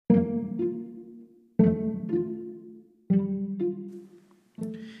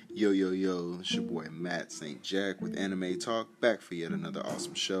Yo, yo, yo, it's your boy Matt St. Jack with Anime Talk, back for yet another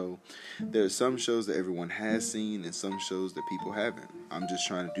awesome show. There are some shows that everyone has seen and some shows that people haven't. I'm just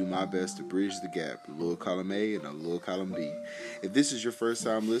trying to do my best to bridge the gap, a little column A and a little column B. If this is your first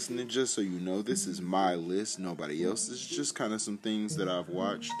time listening, just so you know, this is my list, nobody else's, just kind of some things that I've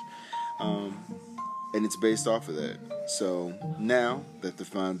watched, and it's based off of that. So now that the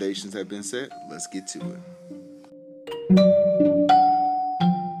foundations have been set, let's get to it.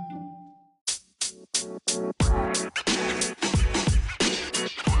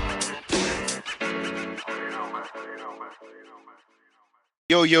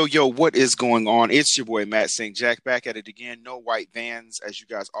 Yo, yo, yo, what is going on? It's your boy Matt St. Jack back at it again. No white Vans. As you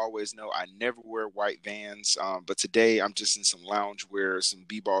guys always know, I never wear white Vans. But today I'm just in some lounge wear, some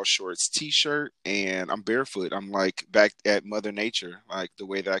b-ball shorts, t-shirt, and I'm barefoot. I'm like back at Mother Nature, like the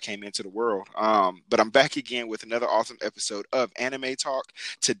way that I came into the world. But I'm back again with another awesome episode of Anime Talk.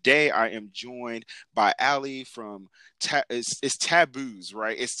 Today I am joined by Ali from it's Taboos,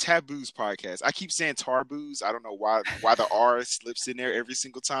 right? It's Taboos podcast. I keep saying Tarboos. I don't know why the R slips in there every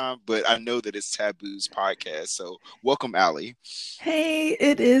single time, but I know that it's Taboos podcast. So welcome, Ali. Hey,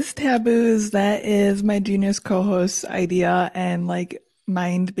 it is Taboos. That is my Genius co-host's idea and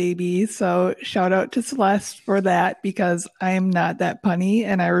mind baby. So shout out to Celeste for that because I am not that punny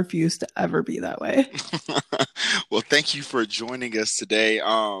and I refuse to ever be that way. Well, thank you for joining us today.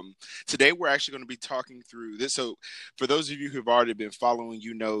 Today we're actually going to be talking through this. So for those of you who've already been following,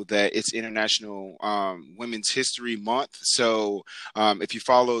 you know that it's International Women's History Month. So if you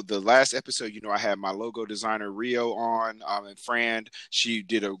followed the last episode, you know I had my logo designer Rio on and Fran. She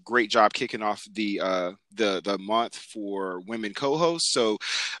did a great job kicking off the month for women co-hosts. So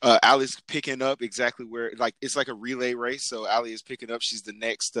Ali's picking up exactly where, it's like a relay race. So Ali is picking up. She's the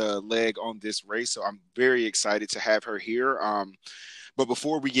next leg on this race. So I'm very excited to have her here. But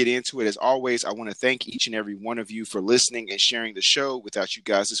before we get into it, as always, I want to thank each and every one of you for listening and sharing the show. Without you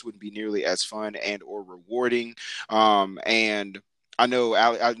guys, this wouldn't be nearly as fun and or rewarding. And I know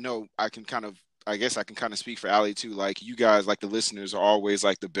Ali, I guess I can kind of speak for Ali too. Like you guys, like the listeners are always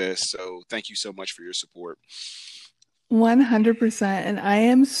like the best. So thank you so much for your support. 100%. And I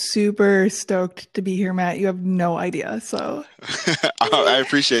am super stoked to be here, Matt. You have no idea. So I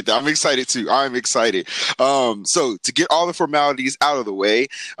appreciate that. I'm excited too. I'm excited. So to get all the formalities out of the way,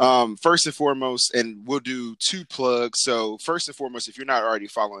 first and foremost, and we'll do 2 plugs. So first and foremost, if you're not already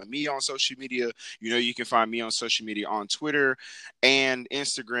following me on social media, you know you can find me on social media on Twitter and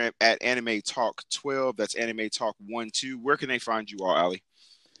Instagram at Anime Talk 12. That's Anime Talk 12. Where can they find you all, Ali?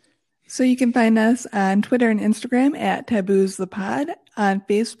 So you can find us on Twitter and Instagram at Taboos the Pod, on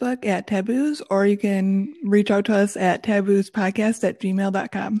Facebook at Taboos, or you can reach out to us at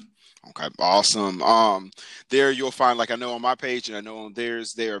taboospodcast@gmail.com. Okay, awesome. There you'll find, I know on my page and I know on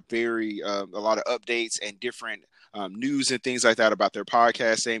theirs, there are a lot of updates and different news and things like that about their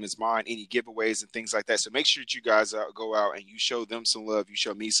podcast, same as mine, any giveaways and things like that. So make sure that you guys go out and you show them some love. You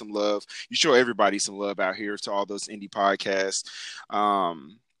show me some love. You show everybody some love out here to all those indie podcasts.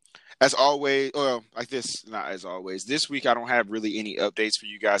 As always, not as always, this week I don't have really any updates for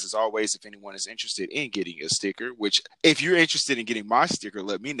you guys. As always, if anyone is interested in getting a sticker, which if you're interested in getting my sticker,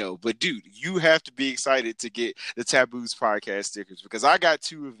 let me know. But dude, you have to be excited to get the Taboos podcast stickers because I got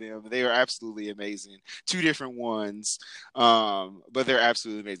 2 of them. They are absolutely amazing. 2 different ones, but they're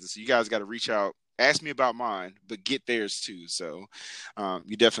absolutely amazing. So you guys got to reach out. Ask me about mine, but get theirs too. So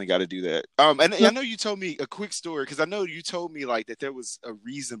you definitely got to do that. And I know you told me a quick story because I know you told me that there was a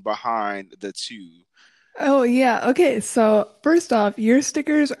reason behind the 2. Oh, yeah. Okay. So first off, your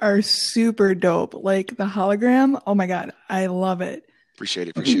stickers are super dope. Like the hologram. Oh my God. I love it. Appreciate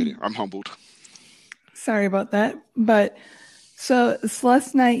it. I'm humbled. Sorry about that. But so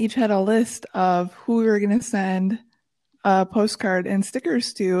Celeste and I each had a list of who we were going to send a postcard and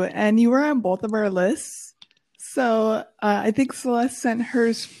stickers to, and you were on both of our lists. So I think Celeste sent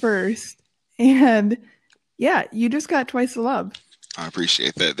hers first, and yeah, you just got twice the love. I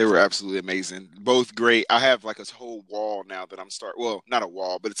appreciate that. They were absolutely amazing. Both great. I have a whole wall now that I'm well, not a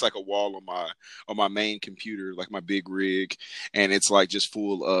wall, but it's like a wall on my main computer, like my big rig, and it's just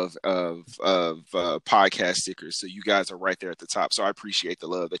full of podcast stickers. So you guys are right there at the top. So I appreciate the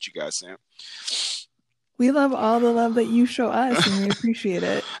love that you guys sent. We love all the love that you show us, and we appreciate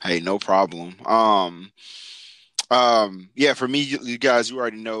it. Hey, no problem. Yeah, for me, you guys, you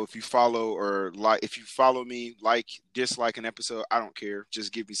already know if you follow me, dislike an episode, I don't care.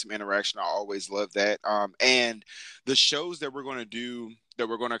 Just give me some interaction. I always love that. And the shows that we're going to do, that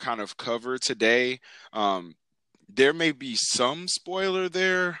we're going to kind of cover today, There may be some spoiler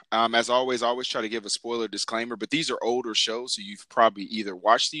there. As always, I always try to give a spoiler disclaimer, but these are older shows, so you've probably either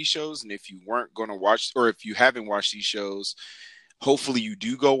watched these shows, and if you weren't going to watch, or if you haven't watched these shows, hopefully you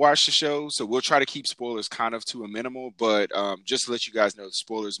do go watch the show. So we'll try to keep spoilers kind of to a minimal, but just to let you guys know,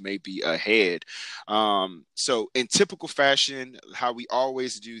 spoilers may be ahead. So in typical fashion, how we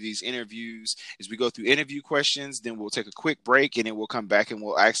always do these interviews is we go through interview questions, then we'll take a quick break, and then we'll come back and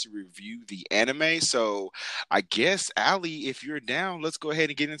we'll actually review the anime. So I guess, Ali, if you're down, let's go ahead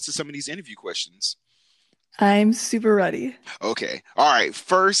and get into some of these interview questions. I'm super ready. Okay. All right.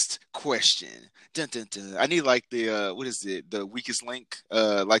 First question. Dun, dun, dun. I need like the what is it? The weakest link.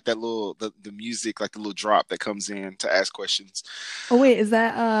 Like that little the music, like the little drop that comes in to ask questions. Oh wait, is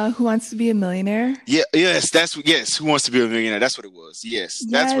that Who Wants to Be a Millionaire? Yeah, yes. Who wants to be a millionaire? That's what it was. Yes,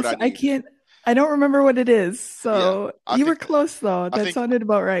 that's what Yes, I need. I don't remember what it is. Yeah, So I you were think close though. I That think sounded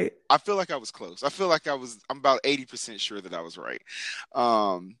about right. I feel like I was close. I feel like I'm about 80% sure that I was right.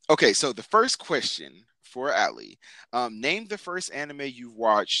 Okay, so the first question for Ali. Name the first anime you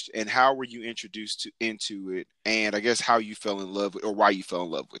watched and how were you introduced into it, and I guess how you fell in love with, or why you fell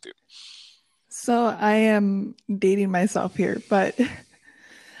in love with it. So I am dating myself here, but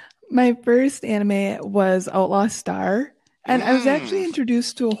my first anime was Outlaw Star, and I was actually Mm,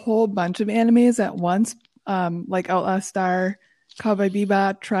 introduced to a whole bunch of animes at once, like Outlaw Star, Cowboy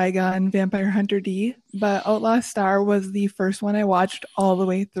Bebop, Trigun, Vampire Hunter D. But Outlaw Star was the first one I watched all the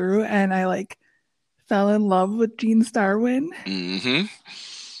way through, and I like fell in love with Gene Starwin. hmm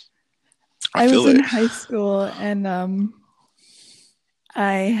I I was feel in it. high school, and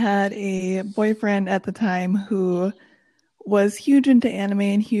I had a boyfriend at the time who was huge into anime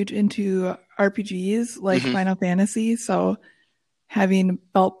and huge into RPGs like hmm Final Fantasy. So having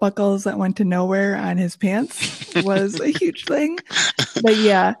belt buckles that went to nowhere on his pants was a huge thing. But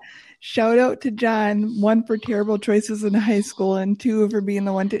yeah, shout out to John, one for terrible choices in high school, and two for being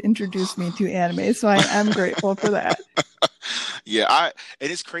the one to introduce me to anime. So I am grateful for that. Yeah, I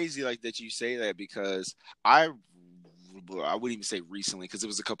and it's crazy like that you say that because I I wouldn't even say recently because it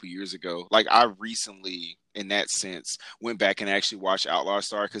was a couple years ago. Like I recently, in that sense, went back and actually watched Outlaw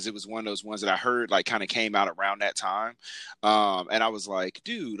Star because it was one of those ones that I heard like kind of came out around that time. And I was like,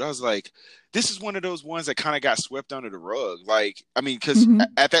 dude, I was like, this is one of those ones that kind of got swept under the rug. Like, I mean, because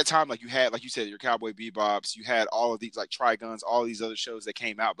Mhm. at that time, like you had, like you said, your Cowboy Bebops, you had all of these like Triguns, all these other shows that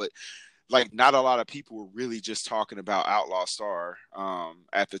came out, but like not a lot of people were really just talking about Outlaw Star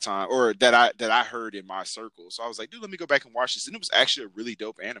at the time, or that I heard in my circle. So I was like, dude, let me go back and watch this, and it was actually a really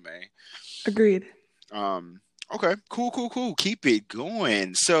dope anime. Agreed. Um, okay, cool. Keep it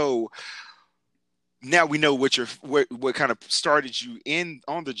going. So now we know what kind of started you in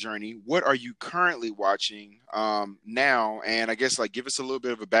on the journey. What are you currently watching now? And I guess like give us a little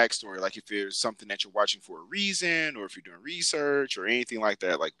bit of a backstory, like if there's something that you're watching for a reason, or if you're doing research or anything like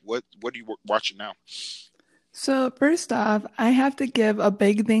that. Like what are you watching now? So, first off, I have to give a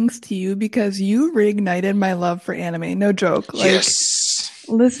big thanks to you because you reignited my love for anime. No joke. Like, Yes.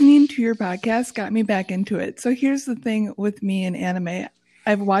 listening to your podcast got me back into it. So, here's the thing with me and anime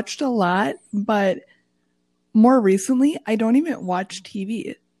I've watched a lot, but more recently, I don't even watch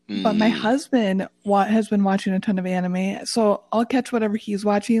TV. But my Mm, husband has been watching a ton of anime. So, I'll catch whatever he's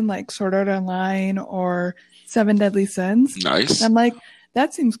watching, like Sword Art Online or Seven Deadly Sins. And nice. I'm like,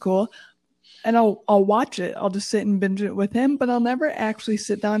 that seems cool, and I'll watch it. I'll just sit and binge it with him, but I'll never actually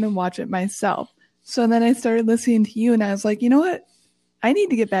sit down and watch it myself. So then I started listening to you and I was like, you know what? I need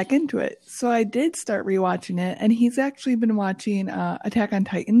to get back into it. So I did start rewatching it, and he's actually been watching Attack on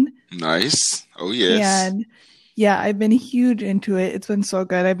Titan. Nice. Oh yes. And yeah, I've been huge into it. It's been so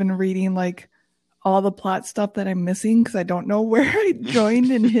good. I've been reading like all the plot stuff that I'm missing because I don't know where I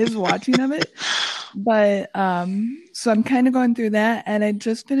joined in his watching of it. But so I'm kind of going through that, and I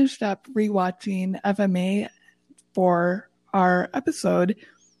just finished up rewatching FMA for our episode.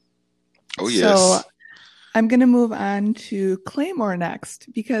 Oh So yes. I'm gonna move on to Claymore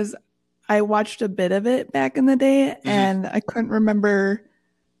next because I watched a bit of it back in the day hmm and I couldn't remember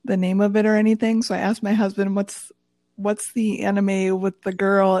the name of it or anything. So I asked my husband, "What's the anime with the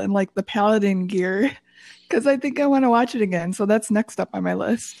girl and like the paladin gear?" Because I think I want to watch it again. So that's next up on my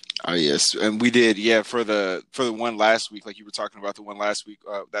list. Oh yes, and we did. Yeah, for the one last week, like you were talking about the one last week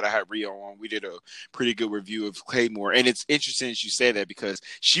that I had Rio on, we did a pretty good review of Claymore, and it's interesting that you say that because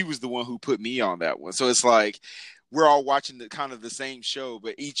she was the one who put me on that one. So it's like we're all watching the kind of the same show,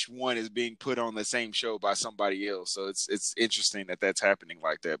 but each one is being put on the same show by somebody else. So it's interesting that that's happening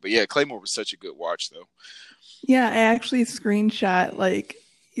like that. But yeah, Claymore was such a good watch though. Yeah, I actually screenshot like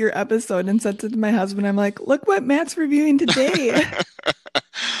your episode and sent it to my husband. I'm like, look what Matt's reviewing today.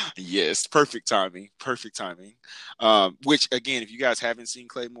 Yes, perfect timing. Perfect timing. Which again, if you guys haven't seen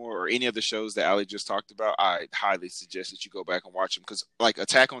Claymore or any of the shows that Ali just talked about, I highly suggest that you go back and watch them because like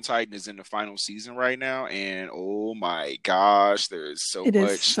Attack on Titan is in the final season right now, and oh my gosh, there's so It is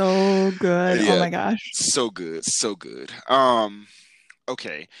much. so good. Oh Yeah, my gosh. so good, so good.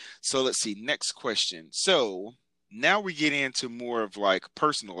 Okay, so let's see. Next question. So now we get into more of like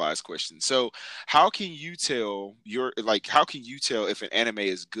personalized questions. So how can you tell if an anime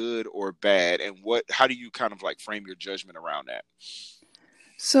is good or bad, and how do you kind of like frame your judgment around that?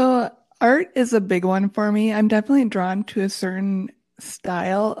 So art is a big one for me. I'm definitely drawn to a certain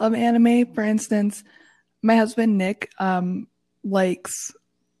style of anime. For instance, my husband Nick likes,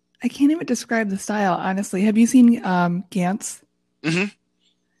 I can't even describe the style, honestly. Have you seen Gantz? Hmm.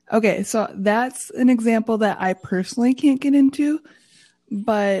 Okay, so that's an example that I personally can't get into,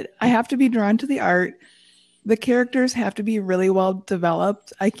 but I have to be drawn to the art. The characters have to be really well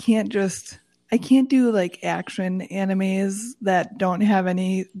developed. I can't do like action animes that don't have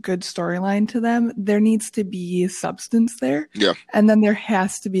any good storyline to them. There needs to be substance there, Yeah. and then there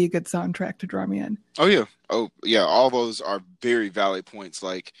has to be a good soundtrack to draw me in. Oh yeah. Oh yeah. All those are very valid points.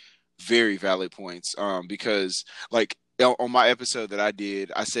 Like very valid points. Because like on my episode that I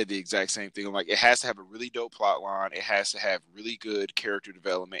did, I said the exact same thing. I'm like, it has to have a really dope plot line. It has to have really good character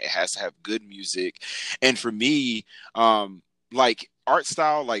development. It has to have good music. And for me, like art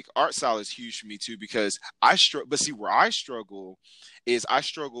style is huge for me too because I struggle. But see, where I struggle is I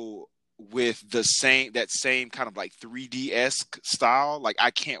struggle with that same kind of like 3D esque style. Like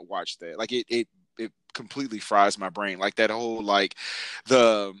I can't watch that. Like it completely fries my brain. Like that whole like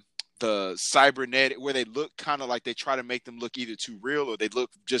the cybernetic where they look kind of like they try to make them look either too real or they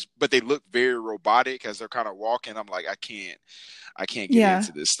look very robotic as they're kind of walking. I'm like I can't get Yeah.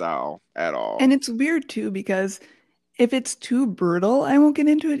 into this style at all. And it's weird too because if it's too brutal, I won't get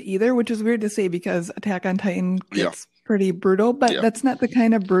into it either, which is weird to say because Attack on Titan Yeah. gets pretty brutal, but Yeah. that's not the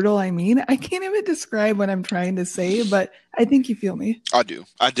kind of brutal I mean. I can't even describe what I'm trying to say, but I think you feel me. I do.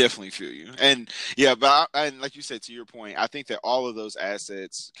 I definitely feel you. And yeah, and like you said, to your point, I think that all of those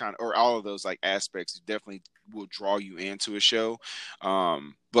assets or all of those like aspects definitely will draw you into a show.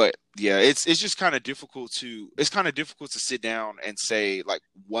 But yeah, it's just it's kind of difficult to sit down and say like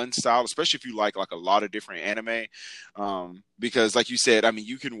one style, especially if you like a lot of different anime. Because like you said, I mean,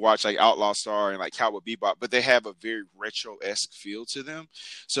 you can watch like Outlaw Star and like Cowboy Bebop, but they have a very retro-esque feel to them.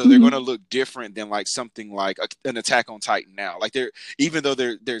 So they're going to Mhm. look different than like something like an Attack on Titan now. Like even though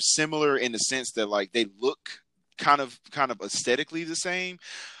they're similar in the sense that like they look kind of aesthetically the same,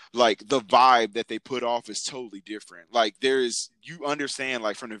 like the vibe that they put off is totally different. Like you understand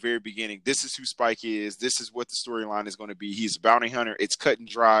like from the very beginning, this is who Spike is. This is what the storyline is going to be. He's a bounty hunter. It's cut and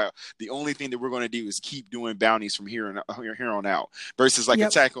dry. The only thing that we're going to do is keep doing bounties from here on out. Versus like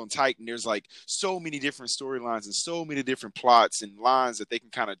Yep. Attack on Titan, there's like so many different storylines and so many different plots and lines that they can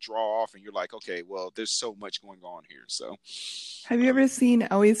kind of draw off, and you're like, okay, well, there's so much going on here. So, Have you um, ever seen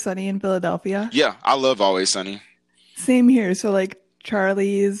Always Sunny in Philadelphia? yeah, I love Always Sunny. Same here. So like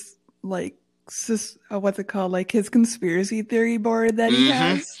Charlie's like what's it called? Like his conspiracy theory board that he Hmm.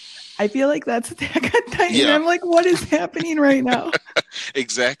 has. I feel like that's Attack on Titan. Yeah. I'm like, what is happening right now?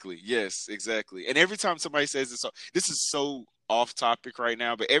 Exactly. Yes, exactly. And every time somebody says this is so off topic right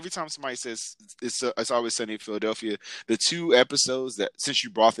now, but every time somebody says it's always sunny in Philadelphia, the two episodes that since you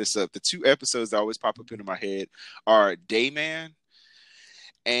brought this up, the two episodes that always pop up into my head are Dayman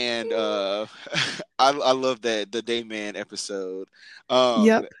and I love that the Dayman episode.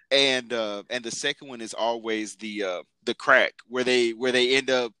 Yep. And the second one is always the crack where they end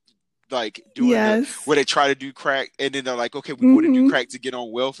up like doing Yes. where they try to do crack and then they're like, okay, we want to do Hmm. crack to get on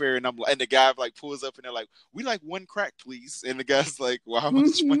welfare, and the guy like pulls up and they're like, we like one crack please, and the guy's like, well, how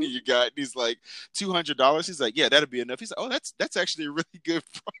much money Hmm. you got? And he's like, $200. He's like, yeah, that'll be enough. He's like, oh, that's actually a really good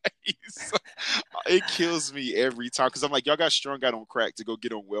price. It kills me every time because I'm like, y'all got strung out on crack to go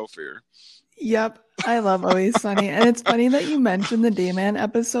get on welfare. Yep. I love Always Sunny. And it's funny that you mentioned the Dayman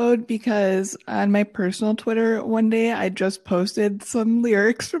episode because on my personal Twitter one day I just posted some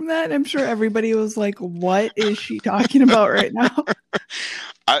lyrics from that. And I'm sure everybody was like, what is she talking about right now?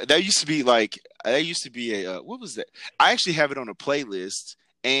 That used to be like that used to be a what was that? I actually have it on a playlist,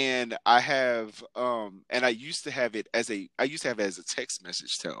 and I used to have it as a text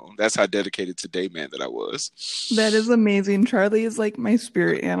message tone. That's how dedicated to Dayman that I was. That is amazing. Charlie is like my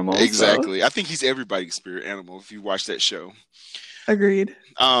spirit animal. So Exactly. I think he's everybody's spirit animal if you watch that show. agreed.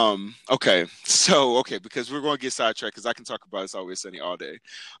 Okay. So okay, because we're going to get sidetracked because I can talk about It's Always Sunny all day.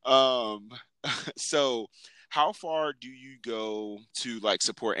 Um, so how far do you go to like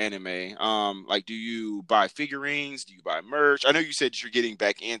support anime? Like, do you buy figurines? Do you buy merch? I know you said you're getting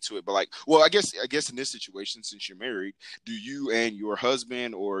back into it, but like, well, I guess in this situation, since you're married, do you and your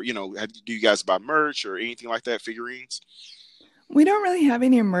husband, or do you guys buy merch or anything like that, figurines? We don't really have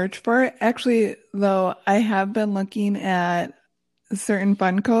any merch for it. Actually, though, I have been looking at certain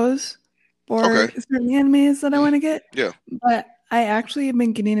Funkos Okay. for certain animes that I want to get, Yeah. but I actually have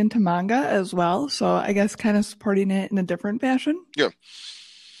been getting into manga as well. So I guess kind of supporting it in a different fashion. Yeah.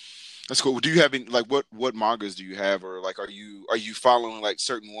 That's cool. Do you have any, like, what mangas do you have, or like are you following like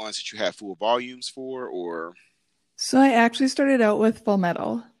certain ones that you have full volumes for, or So I actually started out with Full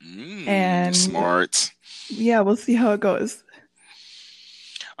Metal, and smart. yeah, we'll see how it goes.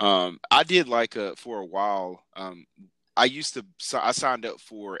 I did like for a while. I signed up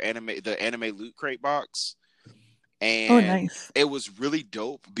for the anime loot crate box, Oh, and nice. it was really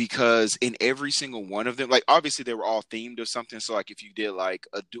dope because in every single one of them, like obviously they were all themed or something. So like if you did like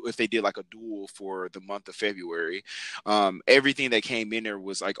if they did like a duel for the month of February, everything that came in there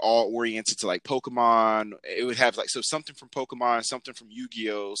was like all oriented to like Pokemon. It would have like, so something from Pokemon, something from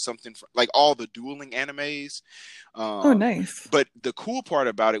Yu-Gi-Oh, something from like all the dueling animes. Oh, um nice. but the cool part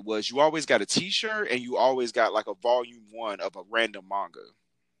about it was you always got a t-shirt, and you always got like a volume one of a random manga.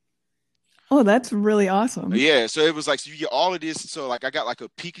 Oh, that's really awesome. Yeah, so it was like, so you get all of this. So like I got like a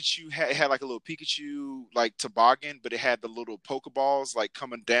Pikachu, it had like a little Pikachu like toboggan, but it had the little Pokeballs like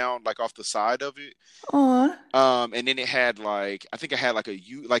coming down like off the side of it. Aw, And then it had like, I think I had like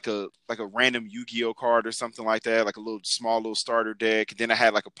a random Yu-Gi-Oh card or something like that, like a little small little starter deck. And then I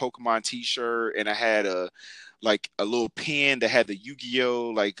had like a Pokemon T-shirt, and I had a little pin that had the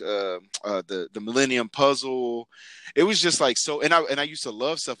Yu-Gi-Oh, like the Millennium Puzzle. It was just like, so, and I used to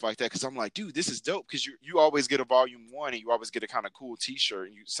love stuff like that because I'm like, dude, this is dope, because you always get a volume one, and you always get a kind of cool T-shirt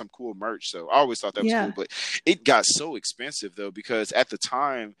and some cool merch. So I always thought that was cool, yeah. but it got so expensive though, because at the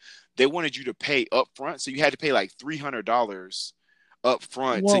time they wanted you to pay up front. So you had to pay like $300 up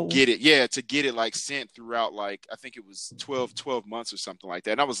front to Whoa. get it. Yeah, to get it like sent throughout, like I think it was 12 months or something like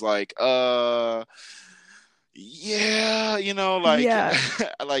that. And I was like, yeah, like Yeah.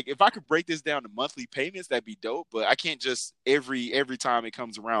 like if I could break this down to monthly payments, that'd be dope. But I can't just every time it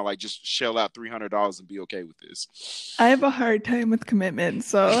comes around, like just shell out $300 and be okay with I this. have a hard time with commitment.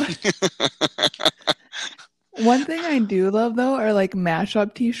 So one thing I do love though are like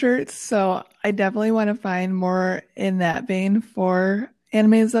mashup t-shirts. So I definitely want to find more in that vein for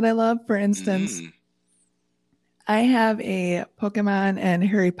animes that I love. For instance, Mm. I have a Pokemon and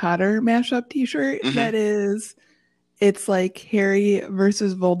Harry Potter mashup t-shirt Hmm. that is, it's like Harry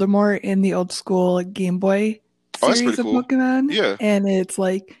versus Voldemort in the old school Game Boy Oh, that's pretty series of cool. Pokemon. Yeah, And it's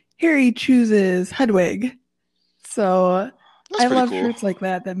like Harry chooses Hedwig. So that's I pretty love cool. shirts like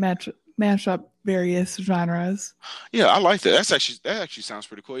that that mash up various genres. Yeah, I like that. That actually sounds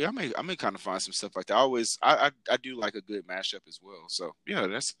pretty cool. Yeah, I may kind of find some stuff like that. I do like a good mashup as well. So yeah,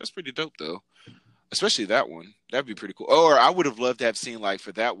 that's pretty dope though. Especially that one. That'd be pretty cool. Or I would have loved to have seen, like,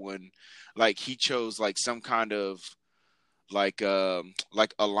 for that one, like he chose like some kind of like a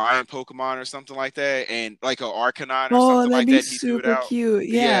lion Pokemon or something like that, and like a Arcanine or Oh, something that'd like be that. He threw it super out. cute.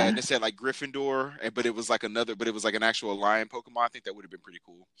 Yeah, and Yeah. it said like Gryffindor, but it was like but it was like an actual lion Pokemon. I think that would have been pretty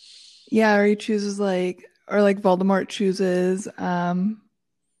cool. Yeah, or he chooses like, or like Voldemort chooses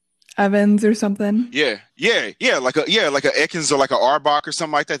Evans or something. Yeah, like a Ekans or like a Arbok or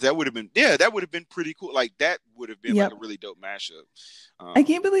something like that. That would have been pretty cool. Like that would have been like a Yep. really dope mashup. I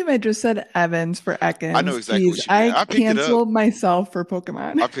can't Um, believe I just said Evans for I know Ekans. exactly Geez, what you meant. I I picked it up. canceled myself for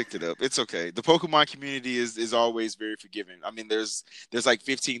Pokemon. I picked it up. It's okay. The Pokemon community is always very forgiving. I mean, there's like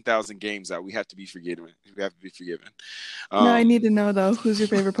 15,000 games out. We have to be forgiven. We have to be forgiven. No, I need Um, to know though, who's your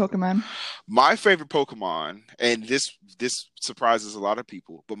favorite Pokemon? my favorite Pokemon, and this surprises a lot of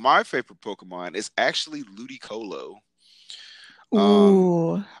people, but my favorite Pokemon is actually Ludicolo. Um,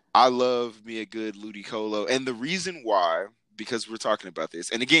 Ooh, I love me a good Ludicolo, and the reason why, because we're talking about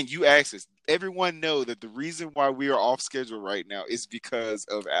this, and again, you asked this. Everyone know that the reason why we are off schedule right now is because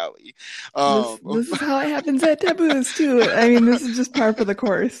of Allie. this is how it happens at taboos too. I mean, this is just par for the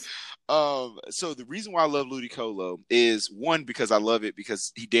course. So the reason why I love Ludicolo is, one, because I love it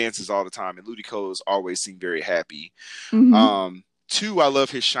because he dances all the time, and Ludicolo's always seem very happy. Hmm. Two, I love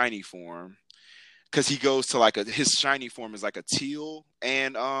his shiny form because he goes to like his shiny form is like a teal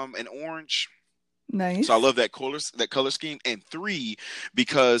and an orange. So I Nice. love that color scheme. And three,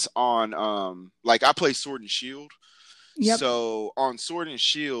 because on like I play Sword and Shield. Yep. So on Sword and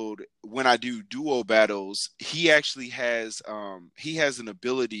Shield, when I do duo battles, he has an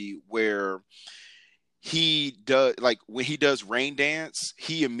ability where he does, like when he does rain dance,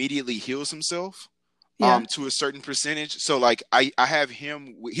 he immediately heals himself. Yeah. to a certain percentage. So like I have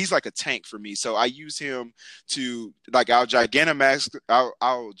him, he's like a tank for me. So I use him to like I'll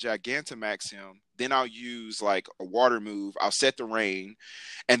Gigantamax him. Then I'll use like a water move. I'll set the rain,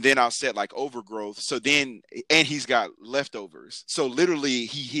 and then I'll set like overgrowth. So then, and he's got leftovers. So literally,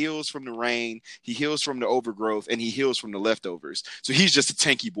 he heals from the rain, he heals from the overgrowth, and he heals from the leftovers. So he's just a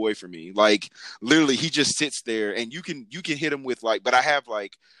tanky boy for me. Like literally, he just sits there, and you can hit him with like. But I have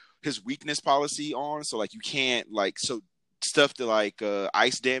like his weakness policy on, so like you can't like so stuff to like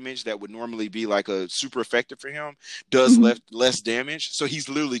ice damage that would normally be like a super effective for him does Mhm. less damage. So he's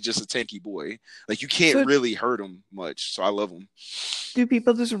literally just a tanky boy. Like you can't So really hurt him much. So I love him. do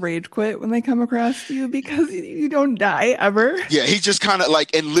people just rage quit when they come across you because you don't die ever? Yeah, he just kind of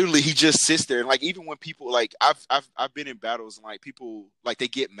like, and literally he just sits there, and like even when people like I've been in battles and like people like they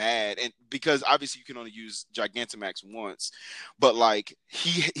get mad, and because obviously you can only use Gigantamax once, but like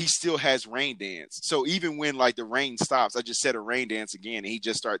he still has rain dance. So even when like the rain stops, I just set a rain dance again, and he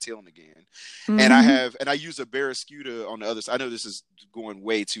just starts healing again. And Hmm. I use a Barraskewda on the other side. I know this is going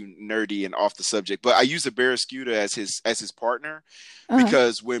way too nerdy and off the subject, but I use a Barraskewda as his partner Uh-huh.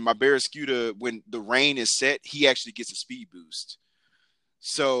 because when my Barraskewda, when the rain is set, he actually gets a speed boost.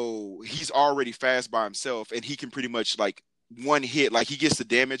 So he's already fast by himself, and he can pretty much like one hit, like he gets the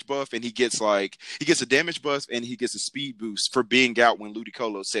damage buff, and he gets a damage buff, and he gets a speed boost for being out when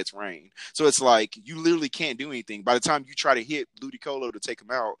Ludicolo sets rain. So it's like you literally can't do anything. By the time you try to hit Ludicolo to take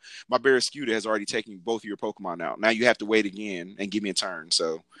him out, my Barraskewda has already taken both of your Pokemon out. Now you have to wait again and give me a turn.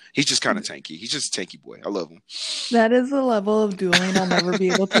 So he's just kind of tanky. He's just a tanky boy. I love him. That is a level of dueling I'll never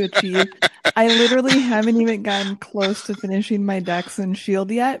be able to achieve. I literally haven't even gotten close to finishing my Dex and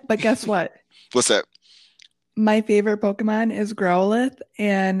Shield yet, but guess what? What's that? My favorite Pokemon is Growlithe,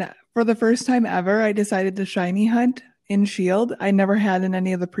 and for the first time ever, I decided to shiny hunt in Shield. I never had in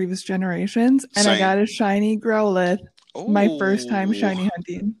any of the previous generations, and I got Same. a shiny Growlithe my first time Oh, shiny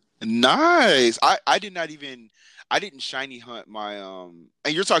hunting. nice. I did not even I didn't shiny hunt my and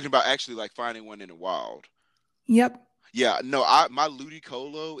you're talking about actually like finding one in the wild. Yep. Yeah, no, I my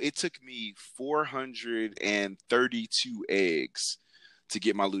Ludicolo, it took me 432 eggs to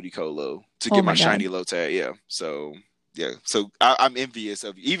get my Ludicolo, to Oh get my my shiny God. Lotad. Yeah. So yeah, so I'm envious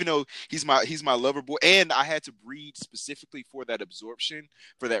of you, even though he's my lover boy, and I had to breed specifically for that absorption,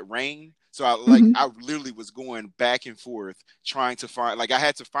 for that rain. So Mhm. I literally was going back and forth trying to find, like I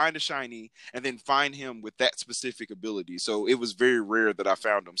had to find a shiny and then find him with that specific ability. So it was very rare that I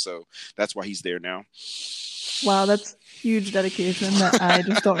found him. So that's why he's there now. Wow, that's huge dedication that I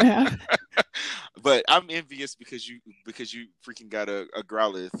just don't have. But I'm envious because you freaking got a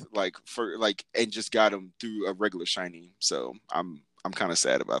Growlithe like for like and just got him through a regular shiny. So I'm kind of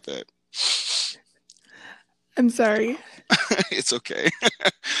sad about that. I'm sorry. It's okay.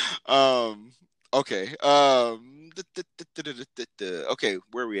 um okay. Okay,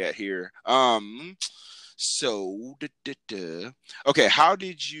 where are we at here? So, okay, how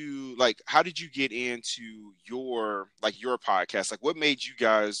did you get into your podcast? Like what made you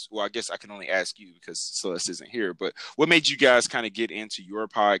guys, well, I guess I can only ask you because Celeste isn't here, but what made you guys kind of get into your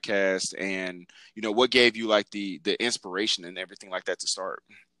podcast, and what gave you like the inspiration and everything like that to start?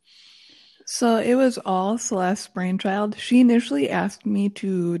 So it was all Celeste's brainchild. She initially asked me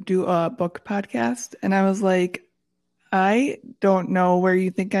to do a book podcast, and I was like, I don't know where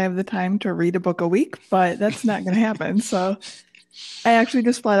you think I have the time to read a book a week, but that's not going to happen. So I actually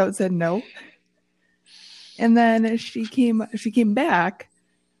just flat out said no. And then she came back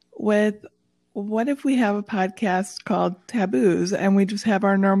with, what if we have a podcast called Taboos and we just have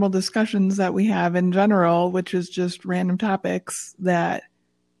our normal discussions that we have in general, which is just random topics that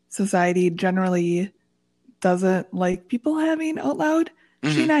society generally doesn't like people having out loud.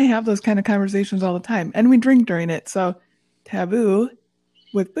 She Hmm. and I have those kind of conversations all the time, and we drink during it. So, taboo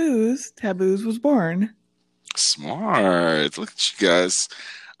with booze, taboos was born. Smart. Look at you guys.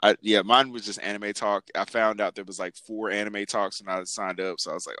 Yeah, mine was just anime talk. I found out there was like four anime talks and I signed up,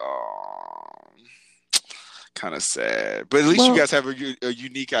 so I was like, oh, kind of sad. But at least you Well, guys have a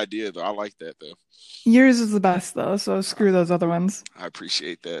unique idea, though. I like that, though. yours is the best though, so screw those other ones. I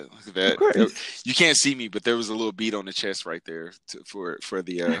appreciate that. Of course. You can't see me, but there was a little beat on the chest right there for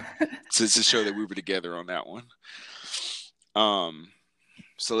the to show that we were together on that one. Um,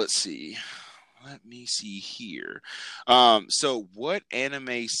 so let's see. Let me see here. So what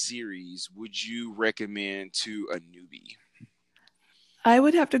anime series would you recommend to a newbie? I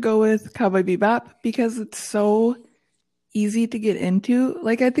would have to go with Cowboy Bebop because it's so easy to get into.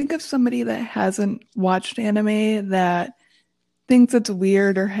 Like, I think of somebody that hasn't watched anime that thinks it's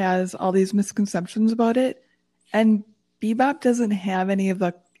weird or has all these misconceptions about it. And Bebop doesn't have any of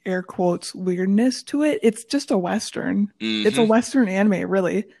the air quotes weirdness to it. It's just a Western. It's a Mm-hmm. Western anime,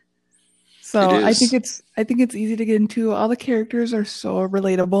 really. It So is. I think it's easy to get into. All the characters are so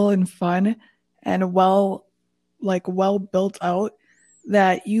relatable and fun and well built out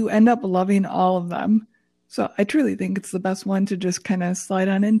that you end up loving all of them. So I truly think it's the best one to just kind of slide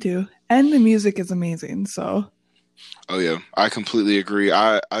on into. And the music is amazing. So Oh yeah, I completely agree.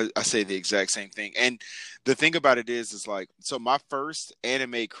 I say the exact same thing. And the thing about it is like, so my first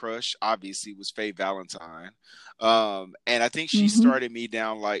anime crush obviously was Faye Valentine. And I think mhm. she started me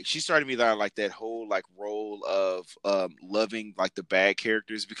down like that whole like role of loving like the bad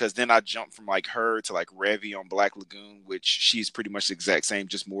characters, because then I jumped from like her to like Revy on Black Lagoon, which she's pretty much the exact same,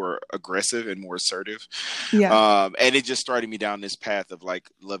 just more aggressive and more assertive. Yeah. And it just started me down this path of like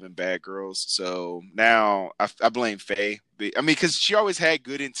loving bad girls. So now I blame Faye. I mean, because she always had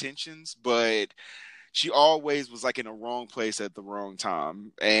good intentions, but she always was like in the wrong place at the wrong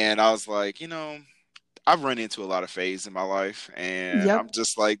time. And I was like, I've run into a lot of Fays in my life, and I'm Yep.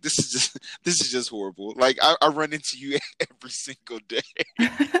 just like, this is just horrible. Like I run into you every single day.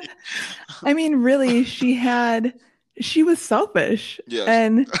 I mean, really, she was selfish. Yes.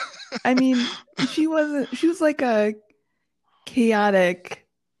 And I mean, she was like a chaotic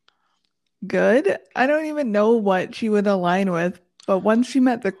good. I don't even know what she would align with, but once she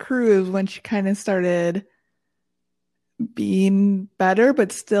met the crew is when she kind of started being better,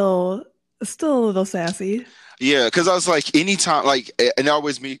 but still a little sassy. Yeah, because I was like, anytime, like, and it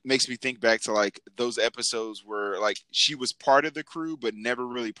always makes me think back to like those episodes where like she was part of the crew, but never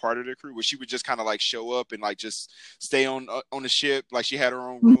really part of the crew, where she would just kind of like show up and like just stay on the ship, like she had her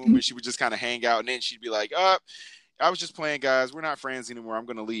own room, Mhm. and she would just kind of hang out, and then she'd be like, I was just playing, guys. We're not friends anymore. I'm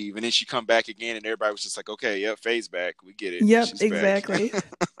gonna leave, and then she come back again, and everybody was just like, okay, yep, Faye's back. We get it. Yep, She's back. exactly.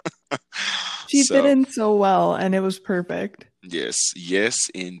 She fit So in so well and it was perfect. yes, yes,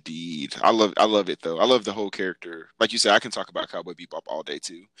 indeed. I love it though. I love the whole character. Like you said, I can talk about Cowboy Bebop all day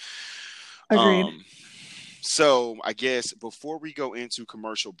too. Agreed. Um, so I guess before we go into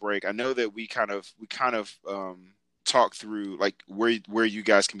commercial break, I know that we kind of talk through like where you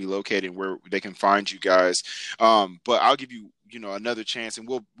guys can be located and where they can find you guys. But I'll give you another chance, and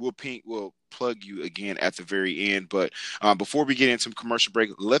we'll plug you again at the very end. But before we get into commercial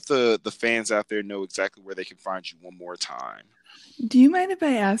break, let the fans out there know exactly where they can find you one more time. Do you mind if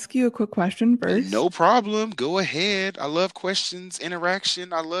I ask you a quick question first? No problem. Go ahead. I love questions,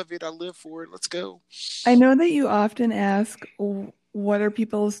 interaction. I love it. I live for it. Let's go. I know that you often ask what are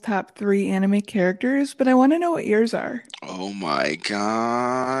people's top three anime characters, but I want to know what yours are. Oh my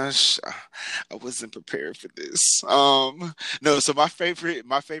gosh. I wasn't prepared for this. No, so my favorite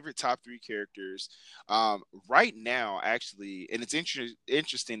top three characters right now actually, and it's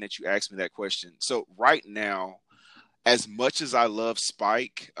interesting that you asked me that question. So right now, as much as I love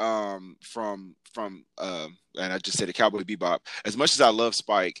Spike from and I just said a Cowboy Bebop, as much as I love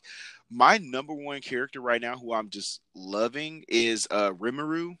Spike, my number one character right now who I'm just loving is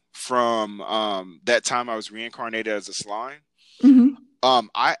Rimuru from that time I was reincarnated as a slime. Hmm.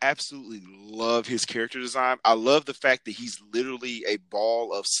 I absolutely love his character design. I love the fact that he's literally a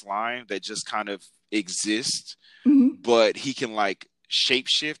ball of slime that just kind of exists, Hmm. but he can like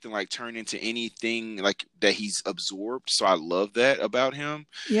shapeshift and like turn into anything like that he's absorbed. So I love that about him.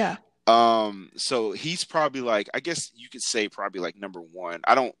 Yeah. So he's probably like, I guess you could say probably like number one.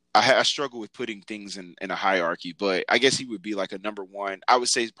 I don't, I struggle with putting things in a hierarchy, but I guess he would be like a number one. I would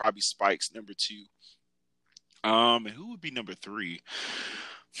say probably Spike's number two. And who would be number three?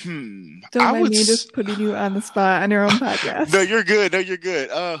 Don't I mind would. me just putting you on the spot on your own No, podcast. you're good. No, you're good.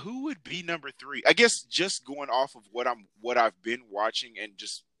 Who would be number three? I guess just going off of what I've been watching and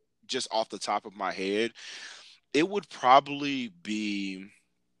just off the top of my head, it would probably be.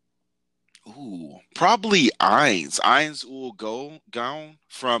 Ooh, probably Ainz Ul Gaon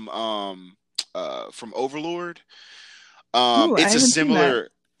from Overlord. Ooh, I It's a haven't seen that. similar,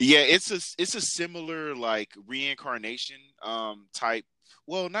 yeah, it's a similar like reincarnation type.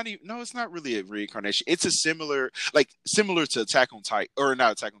 Well, not even, no, it's not really a reincarnation. It's a similar to Attack on Titan, or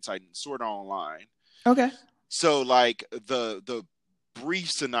not Attack on Titan, Sword Art Online. Okay. So like the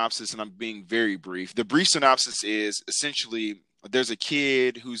brief synopsis, and I'm being very brief. The brief synopsis is essentially there's a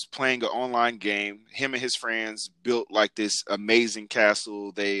kid who's playing an online game. Him and his friends built like this amazing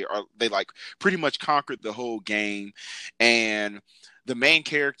castle. They like pretty much conquered the whole game, and the main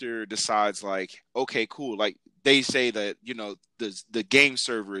character decides like, okay, cool. Like they say that the game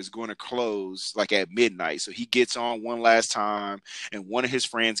server is going to close like at midnight, so he gets on one last time, and one of his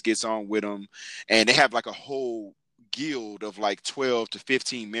friends gets on with him, and they have like a whole guild of like 12 to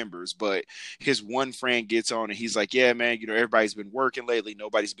 15 members, but his one friend gets on and he's like, yeah, man, everybody's been working lately.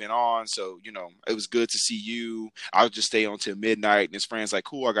 Nobody's been on. So, it was good to see you. I'll just stay on till midnight. And his friend's like,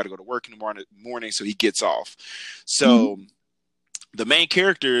 cool, I got to go to work in the morning. So he gets off. So the main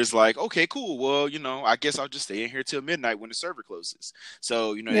character is like, okay, cool. Well, I guess I'll just stay in here till midnight when the server closes.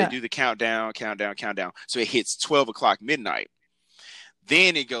 So, they do the countdown. So it hits 12 o'clock midnight.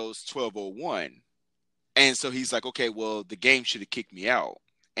 Then it goes 12:01. And so he's like, okay, well, the game should have kicked me out.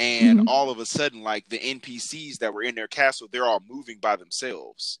 And all of a sudden, like the NPCs that were in their castle, they're all moving by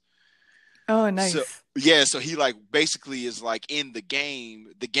themselves. Oh, nice. So he like basically is like in the game.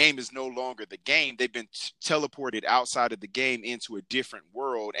 The game is no longer the game. They've been teleported outside of the game into a different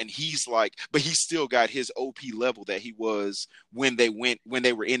world. And he's like, but he's still got his OP level that he was when they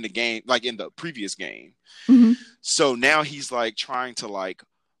were in the game, like in the previous game. So now he's like trying to like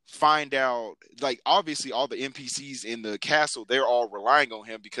find out, like obviously all the NPCs in the castle, they're all relying on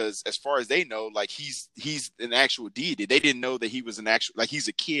him because as far as they know, like he's an actual deity. They didn't know that he was he's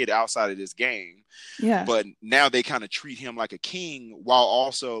a kid outside of this game. Yeah. But now they kind of treat him like a king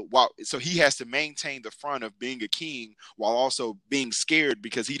so he has to maintain the front of being a king while also being scared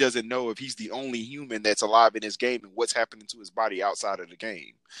because he doesn't know if he's the only human that's alive in his game and what's happening to his body outside of the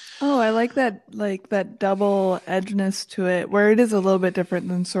game. Oh, I like that double edgeness to it, where it is a little bit different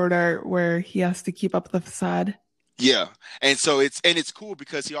than Sword Art, where he has to keep up the facade. Yeah, and so it's cool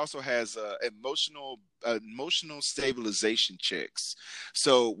because he also has emotional stabilization checks.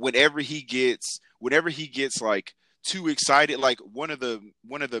 So whenever he gets like too excited, like one of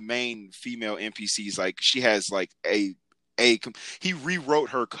the main female NPCs, like she has like he rewrote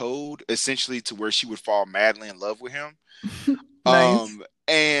her code essentially to where she would fall madly in love with him. Nice.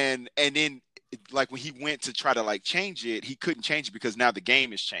 And then like when he went to try to like change it, he couldn't change it because now the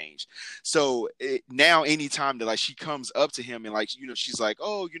game has changed. So now anytime that like she comes up to him and like, she's like,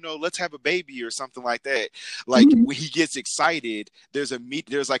 oh, let's have a baby or something like that. Like when he gets excited, there's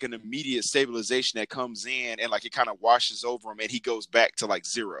like an immediate stabilization that comes in and like it kind of washes over him and he goes back to like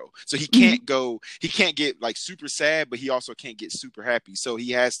zero. So he can't get like super sad, but he also can't get super happy. So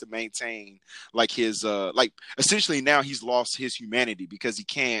he has to maintain like his like essentially now he's lost his humanity because he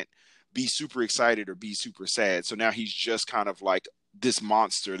can't be super excited or be super sad. So now he's just kind of like this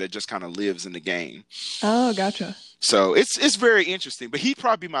monster that just kind of lives in the game. Oh, gotcha. So it's very interesting. But he'd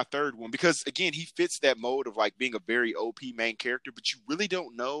probably be my third one because again, he fits that mode of like being a very OP main character, but you really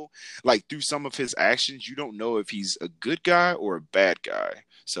don't know, like through some of his actions, you don't know if he's a good guy or a bad guy.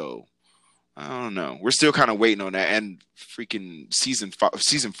 So I don't know. We're still kind of waiting on that. And freaking season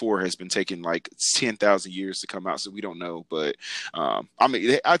 4 has been taking like 10,000 years to come out, so we don't know. But I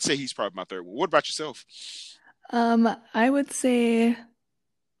mean, I'd say he's probably my third one. What about yourself? I would say,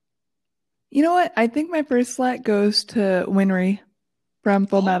 you know what? I think my first slot goes to Winry from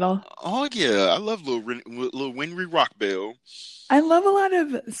Full Metal. Oh yeah, I love little Winry Rockbell. I love a lot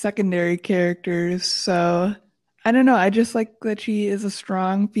of secondary characters, so I don't know. I just like that she is a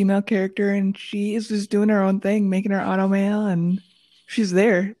strong female character and she is just doing her own thing, making her auto mail, and she's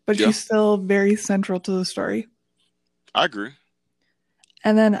there, but she's still very central to the story. I agree.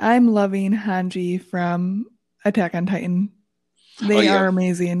 And then I'm loving Hanji from Attack on Titan. They are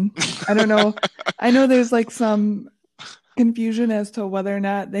amazing. I don't know. I know there's like some confusion as to whether or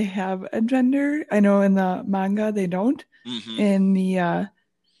not they have a gender. I know in the manga they don't. In the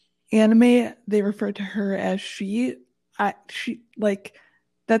anime, they refer to her as she. She like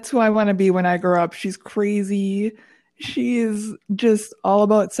that's who I want to be when I grow up. She's crazy. She is just all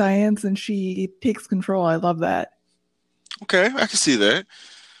about science, and she takes control. I love that. Okay, I can see that.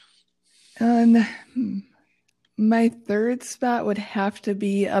 And my third spot would have to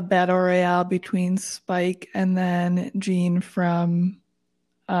be a battle royale between Spike and then Jean from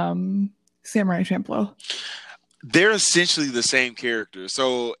Samurai Champloo. They're essentially the same character,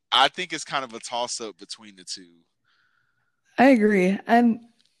 so I think it's kind of a toss-up between the two. I agree. And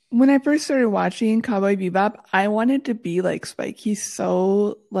when I first started watching Cowboy Bebop, I wanted to be like Spike. He's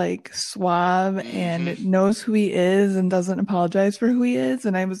so like suave and knows who he is and doesn't apologize for who he is.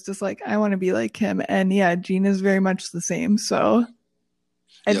 And I was just like, I want to be like him. And yeah, Jean is very much the same. So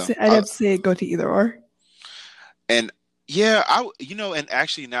I'd have to say go to either or. And yeah, and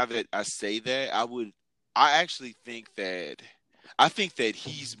actually now that I say that, I actually think that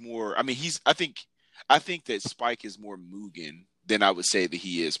he's more, I mean, I think that Spike is more Mugen than I would say that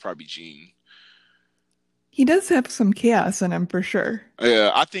he is probably Jean. He does have some chaos in him for sure.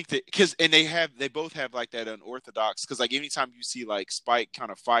 Yeah, I think that because and they both have like that unorthodox because like anytime you see like Spike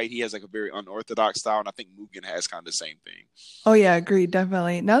kind of fight, he has like a very unorthodox style, and I think Mugen has kind of the same thing. Oh yeah, agreed,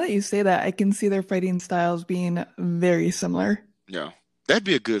 definitely. Now that you say that, I can see their fighting styles being very similar. Yeah, that'd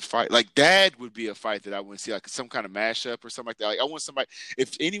be a good fight. Like that would be a fight that I want to see, like some kind of mashup or something like that. Like I want somebody.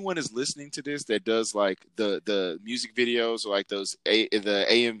 If anyone is listening to this that does like the music videos or like the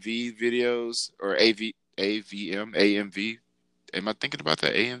AMV videos or AVM AMV. Am I thinking about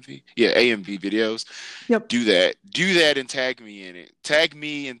that AMV? Yeah, AMV videos. Yep. Do that and tag me in it. Tag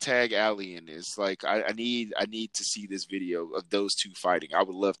me and tag Ali in this. Like I need to see this video of those two fighting. I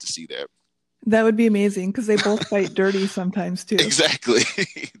would love to see that. That would be amazing because they both fight dirty sometimes too. Exactly.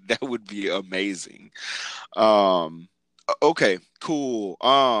 That would be amazing. Um okay, cool.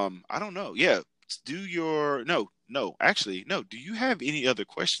 I don't know. Yeah. Do your no, actually, no. Do you have any other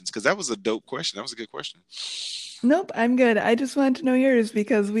questions? Because that was a dope question. That was a good question. Nope, I'm good. I just wanted to know yours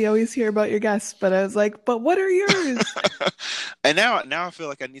because we always hear about your guests, but I was like, but what are yours? And now I feel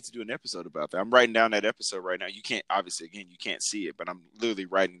like I need to do an episode about that. I'm writing down that episode right now. You can't obviously again you can't see it, but I'm literally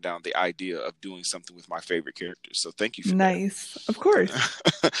writing down the idea of doing something with my favorite characters. So thank you for Nice. Of course.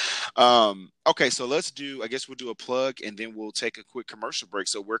 that. Okay, so let's do I guess we'll do a plug and then we'll take a quick commercial break.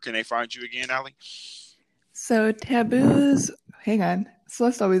 So where can they find you again, Ali? So taboos, hang on.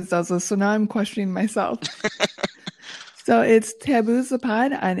 Celeste always does this, so now I'm questioning myself. So it's Taboos the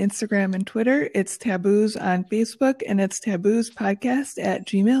Pod on Instagram and Twitter. It's Taboos on Facebook, and it's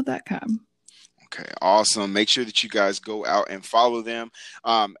taboospodcast@gmail.com. Okay, awesome. Make sure that you guys go out and follow them.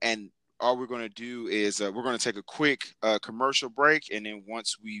 And all we're going to do is we're going to take a quick commercial break, and then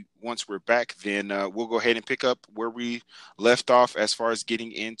once we're back, then we'll go ahead and pick up where we left off as far as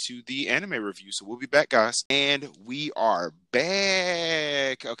getting into the anime review. So we'll be back, guys, and we are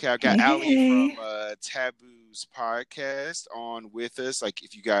back. Okay, I got Ali Hey. from Taboo's podcast on with us. Like,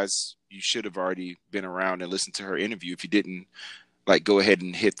 if you guys, you should have already been around and listened to her interview. If you didn't, like go ahead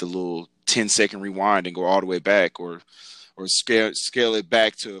and hit the little 10-second rewind and go all the way back or scale it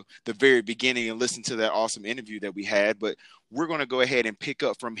back to the very beginning and listen to that awesome interview that we had. But we're going to go ahead and pick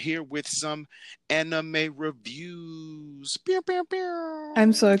up from here with some anime reviews. Pew, pew, pew.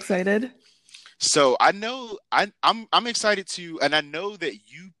 I'm so excited. So I know I'm excited to, and I know that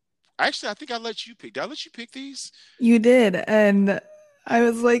you actually I think I let you pick. Did I let you pick these? You did. And I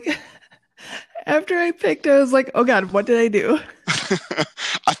was like, after I picked, I was like, oh God, what did I do?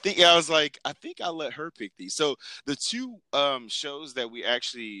 I think I let her pick these. So the two shows that we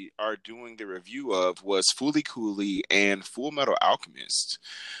actually are doing the review of was Fooly Cooly and Full Metal Alchemist.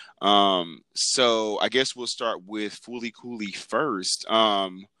 So I guess we'll start with Fooly Cooly first.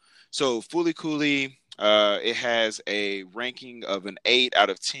 So Fooly Cooly, it has a ranking of an 8 out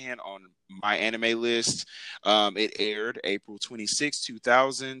of 10 on my anime list. It aired April 26,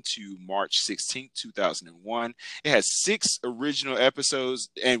 2000 to March 16, 2001. It has 6 original episodes,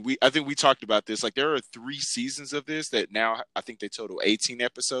 and I think we talked about this. Like there are 3 seasons of this that now I think they total 18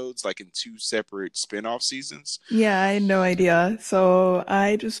 episodes, like in 2 separate spin-off seasons. Yeah, I had no idea. So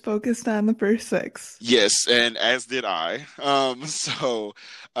I just focused on the first 6. Yes, and as did I.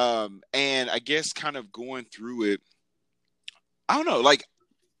 And I guess kind of going through it, I don't know, like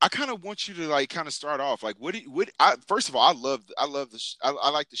I kind of want you to like kind of start off like first of all I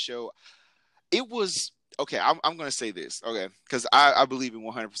like the show. It was okay. I'm going to say this, okay, because I believe in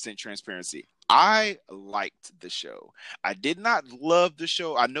 100% transparency. I liked the show. I did not love the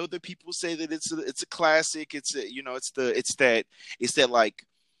show. I know that people say that it's a classic. It's a, you know it's that like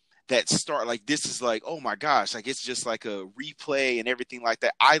that start like this is like oh my gosh, like it's just like a replay and everything like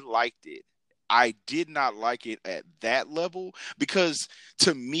that. I liked it. I did not like it at that level because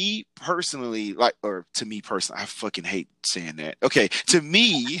to me personally, I fucking hate saying that. Okay, to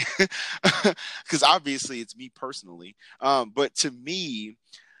me, because obviously it's me personally, but to me,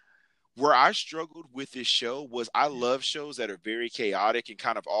 where I struggled with this show was I love shows that are very chaotic and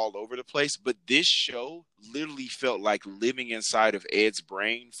kind of all over the place, but this show literally felt like living inside of Ed's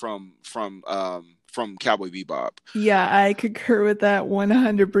brain from Cowboy Bebop. Yeah, I concur with that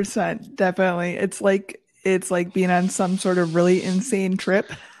 100%. Definitely. It's like being on some sort of really insane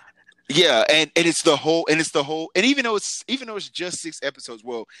trip. Yeah, and it's the whole and even though it's just 6 episodes,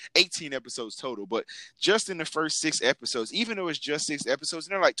 well, 18 episodes total, but just in the first 6 episodes, even though it's just 6 episodes,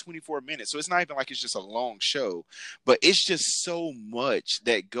 and they're like 24 minutes, so it's not even like it's just a long show, but it's just so much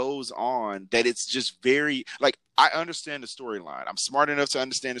that goes on that it's just very like I understand the storyline. I'm smart enough to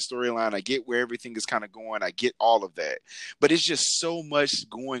understand the storyline. I get where everything is kind of going. I get all of that, but it's just so much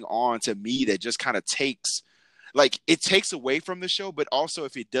going on to me that just kind of takes like it takes away from the show, but also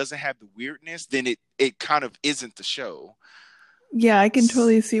if it doesn't have the weirdness, then it kind of isn't the show. Yeah, I can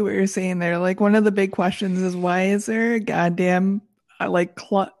totally see what you're saying there. Like one of the big questions is why is there a goddamn like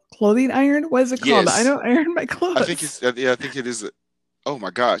clothing iron? What is it called? I Yes, don't iron my I think clothes. it's yeah, I think it is. Oh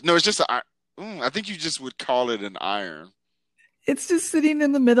my gosh, no, it's just I think you just would call it an iron, It's just sitting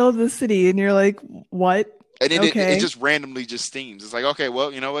in the middle of the city, and you're like, what? and then it Okay, just randomly just steams. It's like, okay,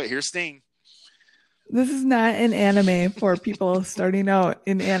 well, you know what? Here's steam. this is not an anime for people starting out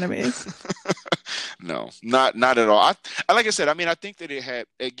in animes. No, not at all. I like I said, I mean, I think that it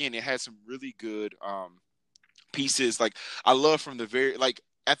had some really good pieces. Like I love from the very like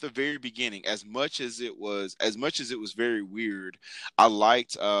at the very beginning, as much as it was very weird, I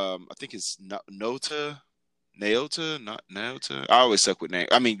liked I think it's Nota. Naota, not Naota. I always suck with names.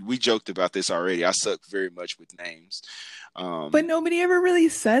 I mean, we joked about this already. I suck very much with names. But nobody ever really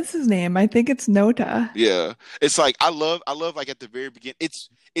says his name. I think it's Nota. Yeah, it's like I love like at the very beginning.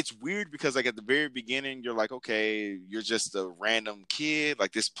 It's weird because like at the very beginning, you're like, okay, you're just a random kid.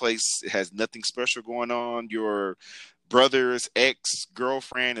 Like this place has nothing special going on. Your brother's ex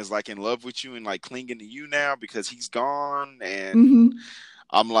girlfriend is like in love with you and like clinging to you now because he's gone. And Hmm.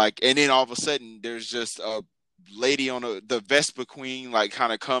 I'm like, and then all of a sudden, there's just a lady on the Vespa Queen like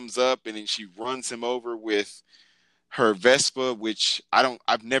kind of comes up and then she runs him over with her Vespa, which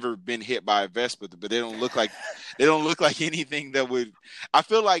I've never been hit by a Vespa, but they don't look like anything that would. I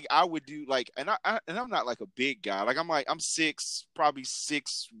feel like I would do like, and I'm not like a big guy. Like I'm six, probably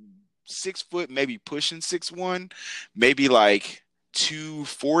 6 foot, maybe pushing 6'1", maybe like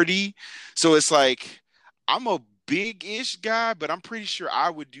 240. So it's like I'm a big-ish guy, but I'm pretty sure I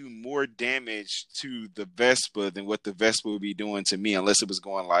would do more damage to the Vespa than what the Vespa would be doing to me, unless it was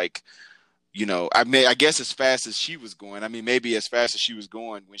going like I guess as fast as she was going. I mean, maybe as fast as she was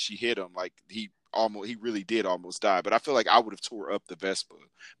going when she hit him, like he really did almost die. But I feel like I would have tore up the Vespa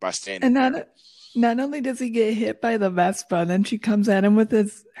by standing And there. not only does he get hit by the Vespa, then she comes at him with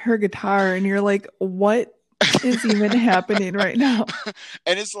her guitar, and you're like, what is even happening right now?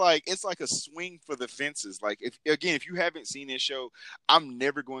 And it's like a swing for the fences. Like if you haven't seen this show, I'm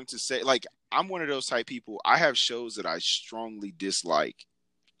never going to say like I'm one of those type people. I have shows that I strongly dislike.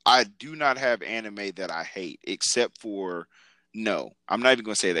 I do not have anime that I hate, except for no. I'm not even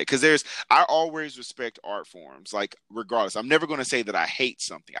going to say that because I always respect art forms. Like regardless, I'm never going to say that I hate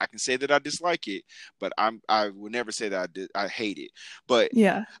something. I can say that I dislike it, but I would never say that I hate it. But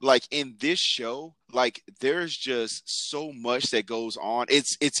Yeah. like in this show, like there's just so much that goes on.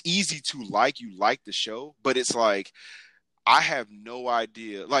 It's easy to like you like the show, but it's like I have no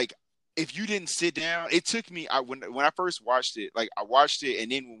idea. Like, if you didn't sit down, it took me. When I first watched it, like I watched it,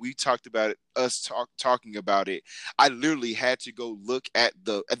 and then when we talked about it, talking about it, I literally had to go look at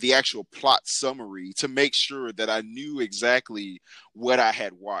the actual plot summary to make sure that I knew exactly what I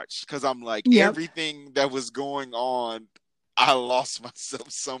had watched. Because I'm like Yep. everything that was going on, I lost myself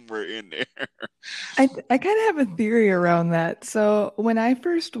somewhere in there. I kind of have a theory around that. So when I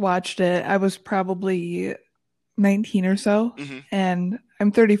first watched it, I was probably 19 or so, Hmm. and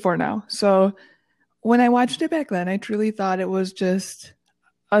I'm 34 now. So when I watched it back then, I truly thought it was just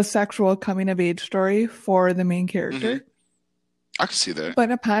a sexual coming of age story for the main Hmm. character. I can see that.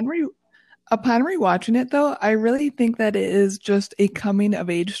 But upon rewatching it though, I really think that it is just a coming of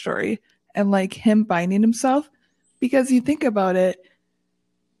age story and like him finding himself because you think about it,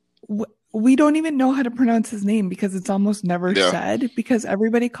 we don't even know how to pronounce his name because it's almost never Yeah. said because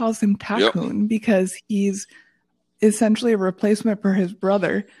everybody calls him Yep. Takun because he's essentially a replacement for his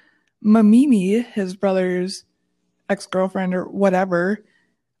brother. Mamimi, his brother's ex-girlfriend or whatever,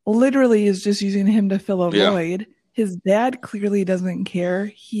 literally is just using him to fill a Yeah. void. His dad clearly doesn't care.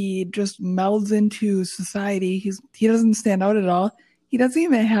 He just melds into society. He doesn't stand out at all. He doesn't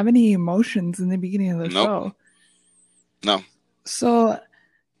even have any emotions in the beginning of the Nope. show. No. So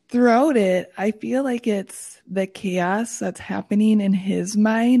throughout it, I feel like it's the chaos that's happening in his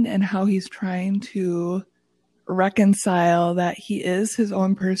mind and how he's trying to reconcile that he is his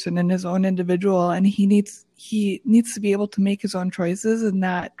own person and his own individual and he needs to be able to make his own choices and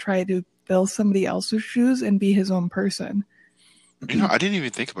not try to fill somebody else's shoes and be his own person. I didn't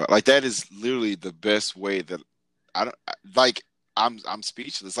even think about like that is literally the best way that I don't like. I'm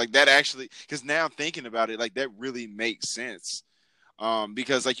speechless. Like that actually, because now I'm thinking about it, like that really makes sense.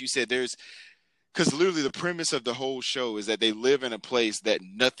 Because like you said, because literally the premise of the whole show is that they live in a place that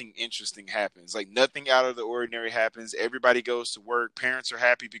nothing interesting happens. Like nothing out of the ordinary happens. Everybody goes to work. Parents are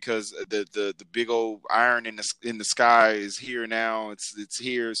happy because the big old iron in the sky is here now. It's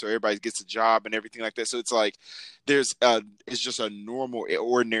here, so everybody gets a job and everything like that. So it's like it's just a normal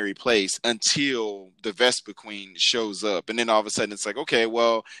ordinary place until the Vespa Queen shows up, and then all of a sudden it's like, okay,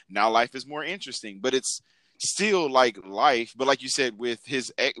 well, now life is more interesting, but it's still like life. But like you said, with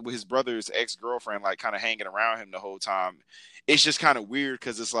with his brother's ex-girlfriend like kind of hanging around him the whole time, it's just kind of weird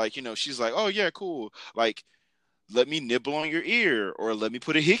because it's like, she's like, oh yeah, cool, like let me nibble on your ear or let me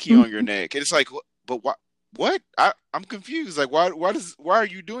put a hickey on your neck, and it's like, but what I'm confused. Like, why are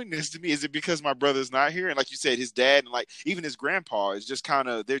you doing this to me? Is it because my brother's not here? And like you said, his dad and like even his grandpa is just kind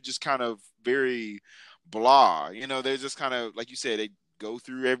of, they're just kind of very blah, they're just kind of, like you said, they go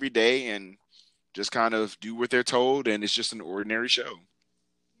through every day and just kind of do what they're told, and it's just an ordinary show.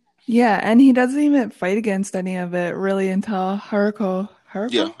 Yeah, and he doesn't even fight against any of it really until Yeah, Haruko,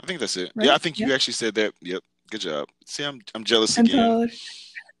 I think that's it. Yeah, I right? think Yeah. you actually said that. Yep, good job. See, I'm jealous again.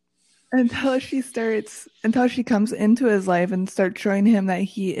 Until until she comes into his life and starts showing him that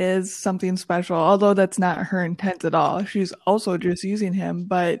he is something special, although that's not her intent at all. She's also just using him,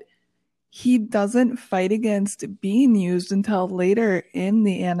 but he doesn't fight against being used until later in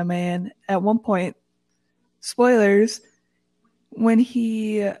the anime. And at one point, spoilers, when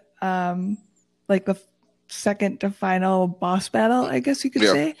he like the second to final boss battle, I guess you could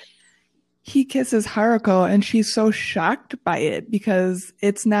Yeah. say, he kisses Haruko and she's so shocked by it because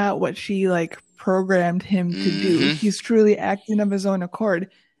it's not what she like programmed him to do. He's truly acting of his own accord.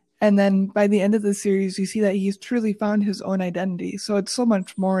 And then by the end of the series, you see that he's truly found his own identity. So it's so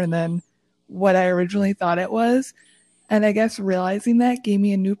much more than what I originally thought it was. And I guess realizing that gave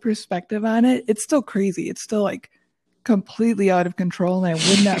me a new perspective on it. It's still crazy. It's still like completely out of control. And I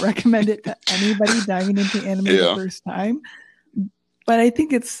would not recommend it to anybody diving into anime the first time. But I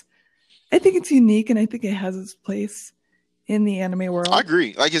think it's unique, and I think it has its place in the anime world. I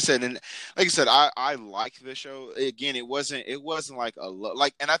agree. Like I said, I like the show. Again, it wasn't like a love,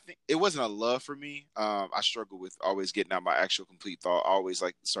 like, and I think it wasn't a love for me. I struggle with always getting out my actual complete thought. I always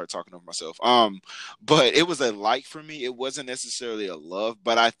like to start talking over myself. But it was a like for me. It wasn't necessarily a love,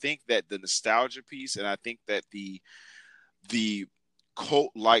 but I think that the nostalgia piece, and I think that the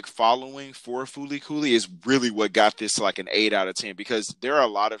cult like following for Fooly Cooley is really what got this like an 8 out of 10, because there are a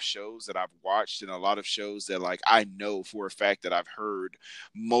lot of shows that I've watched and a lot of shows that like I know for a fact that I've heard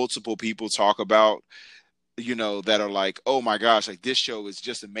multiple people talk about, that are like, oh my gosh, like this show is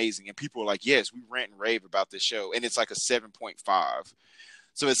just amazing, and people are like, yes, we rant and rave about this show, and it's like a 7.5.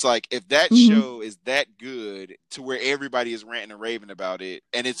 So it's like, if that show is that good to where everybody is ranting and raving about it,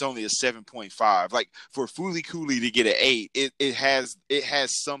 and it's only a 7.5, like for Fooly Cooley to get an 8, it has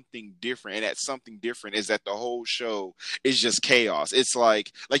something different. And that something different is that the whole show is just chaos. It's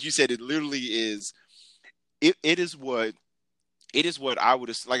like you said, it literally is, it is what I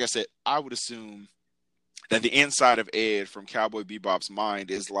would, like I said, I would assume that the inside of Ed from Cowboy Bebop's mind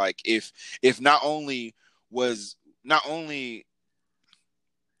is like, if not only was not only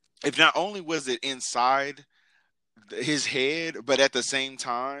if not only was it inside his head, but at the same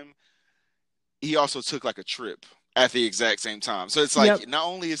time, he also took like a trip at the exact same time. So it's like, not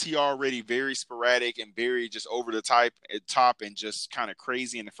only is he already very sporadic and very just over the top and just kind of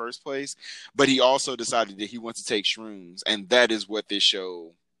crazy in the first place, but he also decided that he wants to take shrooms, and that is what this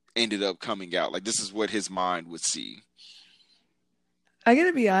show ended up coming out. Like, this is what his mind would see. I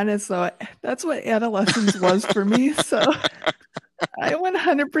gotta be honest though, that's what adolescence was for me. So I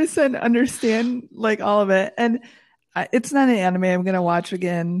 100% understand like all of it. And it's not an anime I'm going to watch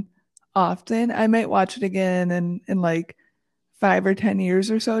again often. I might watch it again in like 5 or 10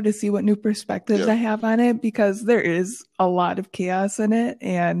 years or so to see what new perspectives I have on it, because there is a lot of chaos in it,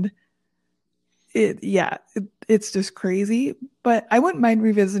 and it's just crazy. But I wouldn't mind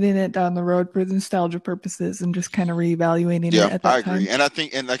revisiting it down the road for nostalgia purposes and just kind of reevaluating it at that time. I agree. And I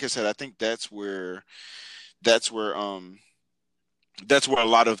think, and like I said, I think that's where a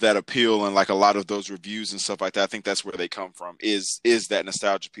lot of that appeal and like a lot of those reviews and stuff like that, I think that's where they come from, is that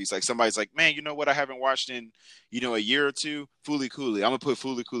nostalgia piece. Like, somebody's like, man, you know what I haven't watched in, a year or two? Fooly Cooley. I'm going to put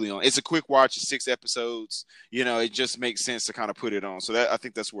Fooly Cooley on. It's a quick watch. It's 6 episodes. It just makes sense to kind of put it on. So I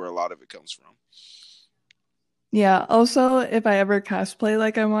think that's where a lot of it comes from. Yeah. Also, if I ever cosplay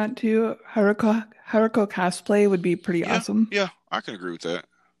like I want to, Haruko cosplay would be pretty awesome. Yeah, I can agree with that.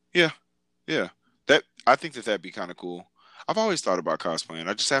 Yeah. I think that'd be kind of cool. I've always thought about cosplaying.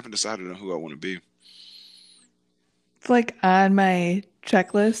 I just haven't decided on who I want to be. It's like on my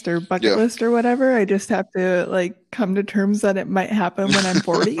checklist or bucket list or whatever. I just have to like come to terms that it might happen when I'm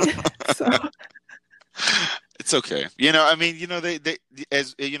 40. So It's okay. You know, I mean, you know, they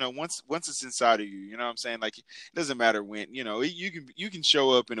as you know, once it's inside of you, you know what I'm saying? Like it doesn't matter when, you know, you can show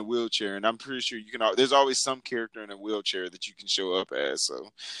up in a wheelchair and I'm pretty sure you can there's always some character in a wheelchair that you can show up as. So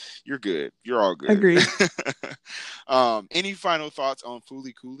you're good. You're all good. Agreed. Any final thoughts on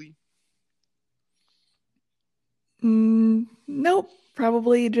Foolie Cooley? Nope.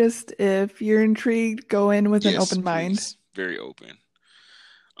 Probably just if you're intrigued, go in with an Yes, open mind. please. Very open.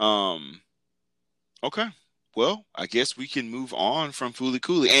 Um Okay. Well, I guess we can move on from Foolie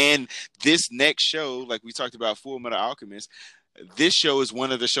Cooley. And this next show, like we talked about Full Metal Alchemist, this show is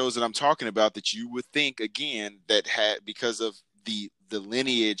one of the shows that I'm talking about that you would think again that had because of the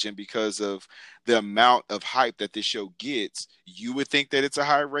lineage and because of the amount of hype that this show gets, you would think that it's a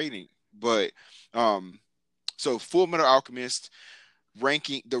high rating. But um so Full Metal Alchemist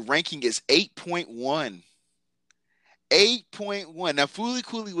ranking is 8.1. 8.1. Now Foolie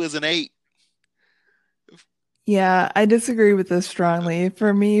Cooley was an 8. Yeah, I disagree with this strongly.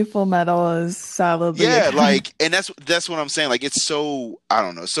 For me, Full Metal is solidly a Yeah, 10. like, and that's what I'm saying. Like, it's so I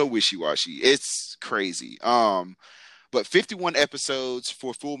don't know, so wishy washy. It's crazy. But 51 episodes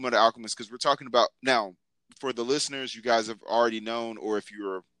for Full Metal Alchemist because we're talking about now for the listeners. You guys have already known, or if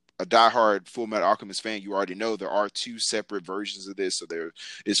you're a diehard Full Metal Alchemist fan, you already know there are two separate versions of this. So there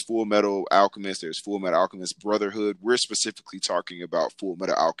is Full Metal Alchemist. There's Full Metal Alchemist Brotherhood. We're specifically talking about Full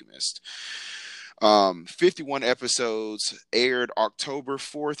Metal Alchemist. 51 episodes aired October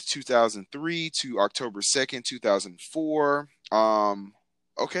 4th, 2003 to October 2nd, 2004.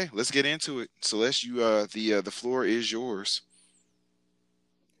 Okay, let's get into it. Celeste, you the floor is yours.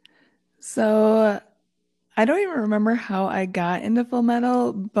 So I don't even remember how I got into Full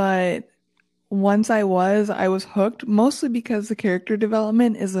Metal, but once I was hooked, mostly because the character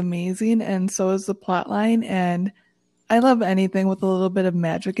development is amazing and so is the plot line. And I love anything with a little bit of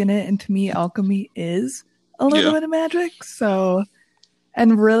magic in it. And to me, alchemy is a little Yeah. bit of magic. So,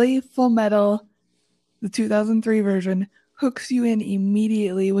 and really, Full Metal, the 2003 version, hooks you in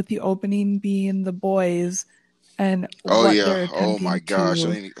immediately with the opening being the boys and Oh what yeah. they're Oh my attempting gosh.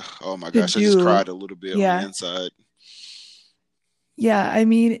 Oh my to gosh. I just do. cried a little bit on the Yeah. inside. Yeah. I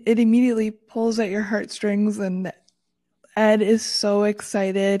mean, it immediately pulls at your heartstrings, and Ed is so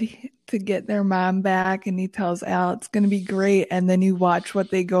excited to get their mom back, and he tells Al it's going to be great. And then you watch what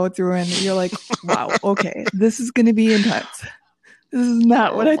they go through, and you're like, wow, okay, this is going to be intense. This is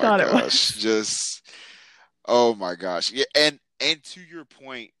not what Oh I my thought it gosh. was. Just oh my gosh. Yeah, and to your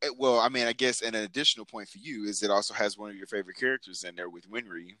point, well, I mean, I guess an additional point for you is it also has one of your favorite characters in there with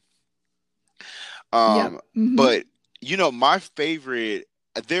Winry. Yep. But you know, my favorite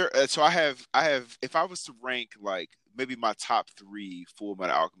there. So I have. If I was to rank like maybe my top three Full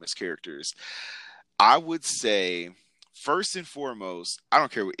Metal Alchemist characters, I would say first and foremost. I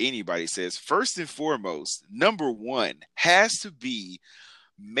don't care what anybody says. First and foremost, number one has to be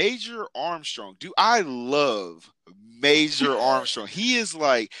Major Armstrong. Do I love Major Armstrong? He is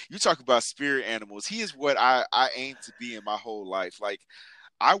like you talk about spirit animals. He is what I aim to be in my whole life. Like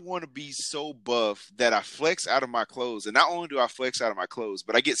I want to be so buff that I flex out of my clothes. And not only do I flex out of my clothes,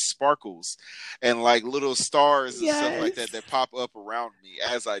 but I get sparkles and like little stars and stuff like that Yes. that pop up around me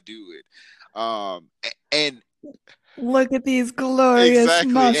as I do it. And Look at these glorious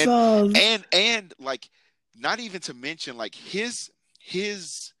exactly. muscles. And like not even to mention like his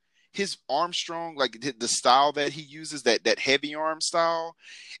his Armstrong, like the style that he uses, that heavy arm style,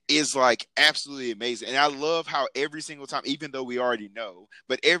 is like absolutely amazing. And I love how every single time, even though we already know,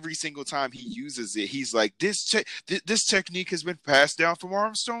 but every single time he uses it, he's like, this technique has been passed down from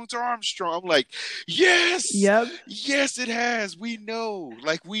Armstrong to Armstrong. I'm like, yes, Yep. yes, it has. We know,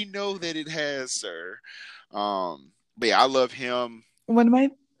 like we know that it has, sir. But yeah, I love him. One of my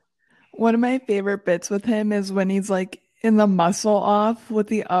one of my favorite bits with him is when he's like in the muscle off with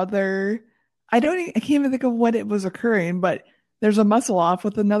the other. I can't even think of what it was occurring, but there's a muscle off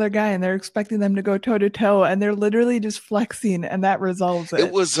with another guy and they're expecting them to go toe to toe and they're literally just flexing and that resolves It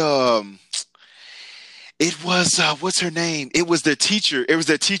it. was it was what's her name? It was the teacher. It was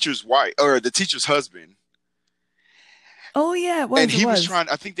the teacher's wife or the teacher's husband. Oh yeah, And it he was was. trying,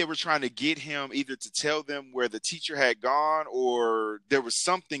 I think they were trying to get him either to tell them where the teacher had gone or there was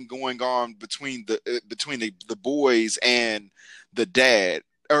something going on between the boys and the dad.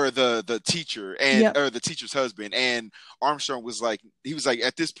 or the teacher and Yep. or the teacher's husband, and Armstrong was like, he was like,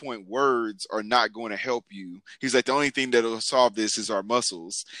 at this point words are not going to help you. He's like, the only thing that'll solve this is our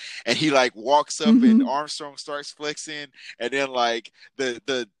muscles. And he like walks up and Hmm. Armstrong starts flexing, and then like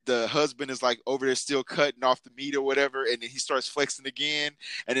the husband is like over there still cutting off the meat or whatever, and then he starts flexing again,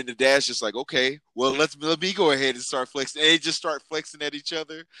 and then the dad's just like, okay, well, let me go ahead and start flexing, and they just start flexing at each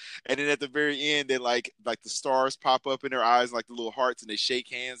other. And then at the very end, they like the stars pop up in their eyes, like the little hearts, and they shake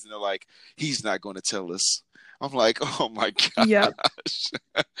hands, and they're like, "He's not going to tell us." I'm like, "Oh my Yep. gosh!"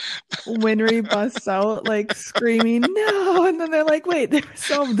 Winry busts out like screaming, "No!" And then they're like, "Wait, they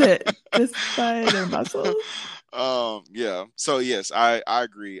solved it just by their muscles." Yeah. So yes, I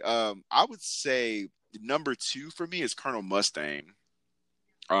agree. I would say number two for me is Colonel Mustang.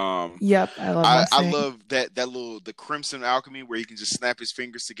 Um, Yep, I love I Mustang. love that little the crimson alchemy where he can just snap his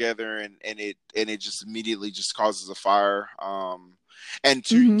fingers together and it just immediately just causes a fire. And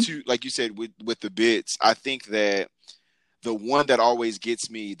Hmm. to like you said with the bits, I think that the one that always gets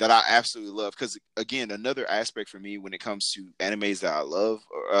me that I absolutely love, because again, another aspect for me when it comes to animes that I love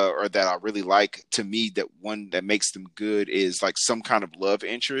or that I really like, to me that one that makes them good is like some kind of love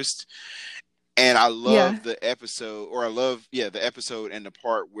interest. And I Yeah. love the episode, or I love, yeah, the episode and the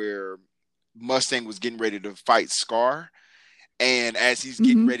part where Mustang was getting ready to fight Scar, and as he's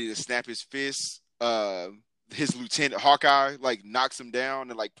getting Hmm. ready to snap his fist, his lieutenant Hawkeye like knocks him down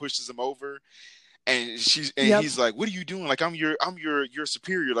and like pushes him over, and Yep. he's like, "What are you doing? Like I'm your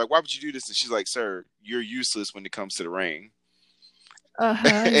superior. Like why would you do this?" And she's like, "Sir, you're useless when it comes to the ring."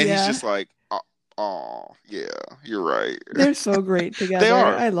 Uh-huh. And he's Yeah. just like, "Oh, yeah, you're right." They're so great They together.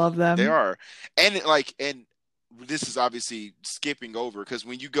 are. I love They them. are. And this is obviously skipping over because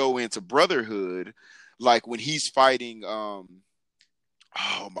when you go into Brotherhood, like when he's fighting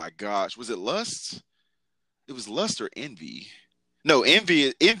oh my gosh, was it Lust? It was Lust or Envy. No,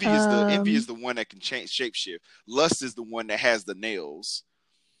 Envy is Um, the one that can change shapeshift. Lust is the one that has the nails.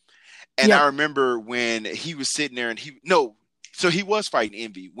 And I yep. remember when he was sitting there and he no, so he was fighting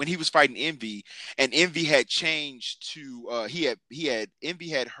Envy. When he was fighting Envy, and Envy had changed to he had Envy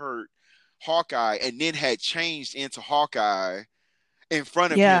had hurt Hawkeye and then had changed into Hawkeye in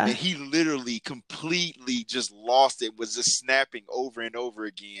front of him, and Yeah. he literally completely just lost it, was just snapping over and over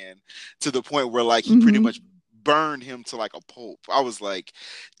again to the point where like he pretty Hmm. much burned him to like a pulp. I was like,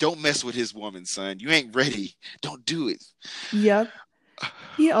 don't mess with his woman, son. You ain't ready. Don't do it. Yep.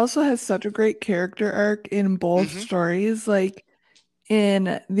 He also has such a great character arc in both Hmm. stories. Like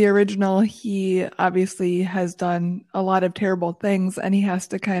in the original, he obviously has done a lot of terrible things and he has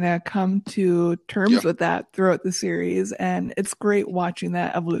to kind of come to Yeah. terms with that throughout the series. And it's great watching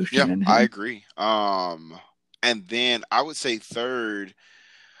that Yeah, evolution in I him. agree. And then I would say third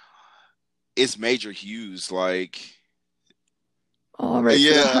is Major Hughes. Like, All right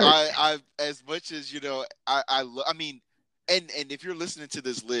to the yeah, heart. I as much as I mean, and if you're listening to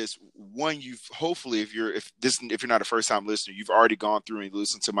this list, one, you've hopefully if you're not a first time listener, you've already gone through and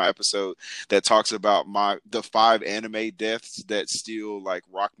listened to my episode that talks about the five anime deaths that still like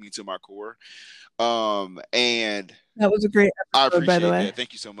rock me to my core. And That was a great I episode, by the appreciate way. that.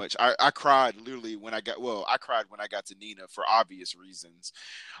 Thank you so much. I cried literally when I cried when I got to Nina for obvious reasons.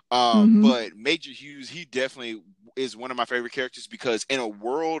 Hmm. But Major Hughes, he definitely is one of my favorite characters because in a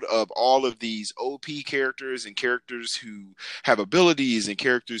world of all of these OP characters and characters who have abilities and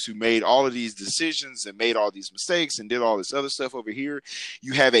characters who made all of these decisions and made all these mistakes and did all this other stuff over here,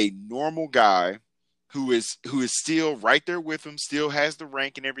 you have a normal guy who is still right there with him, still has the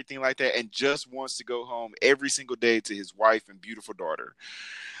rank and everything like that, and just wants to go home every single day to his wife and beautiful daughter.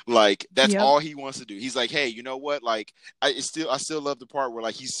 Like that's Yep. all he wants to do. He's like, hey, you know what? Like I still love the part where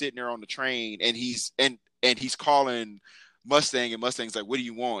like he's sitting there on the train and he's calling Mustang, and Mustang's like, what do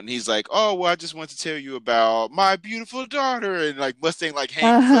you want? And he's like, oh well, I just want to tell you about my beautiful daughter. And like Mustang like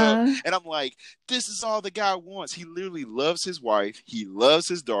hangs up, Uh-huh. and I'm like, this is all the guy wants. He literally loves his wife, he loves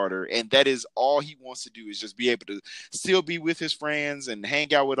his daughter, and that is all he wants to do is just be able to still be with his friends and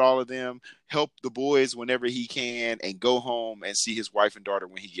hang out with all of them, help the boys whenever he can, and go home and see his wife and daughter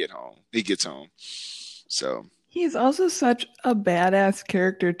when he gets home. So He's also such a badass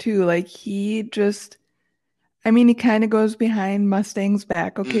character too. Like he just I mean, he kind of goes behind Mustang's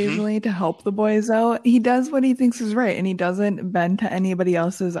back hmm, occasionally to help the boys out. He does what he thinks is right, and he doesn't bend to anybody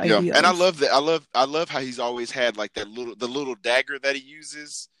else's yeah, and I ideals. love that. I love how he's always had like the little dagger that he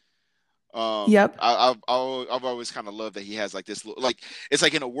uses. Yep. I've always kind of loved that he has like this like it's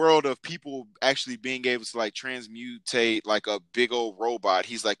like in a world of people actually being able to like transmutate like a big old robot.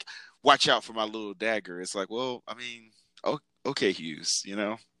 He's like, watch out for my little dagger. It's like, well, I mean, okay, Hughes, you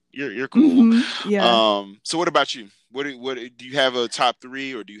know. You're cool. Yeah. So what about you? What do you have a top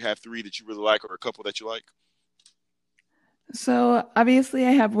three, or do you have three that you really like, or a couple that you like? So obviously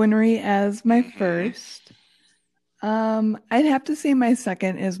I have Winry as my Hmm. first. I'd have to say my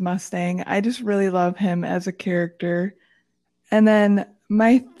second is Mustang. I just really love him as a character. And then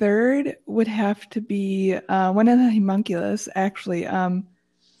my third would have to be one of the homunculus, actually. I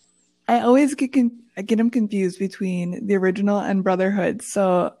always I get him confused between the original and Brotherhood.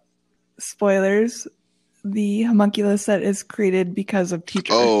 So, spoilers, the homunculus that is created because of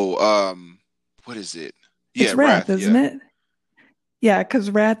Teacher. Oh, what is it? Yeah, It's Wrath, Wrath. isn't Yeah, it? Yeah, because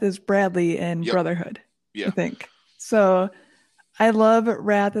Wrath is Bradley in yep, Brotherhood, I yeah. think. So I love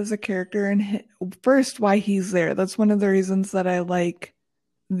Wrath as a character, and first, why he's there. That's one of the reasons that I like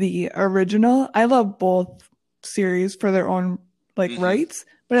the original. I love both series for their own like Hmm. rights,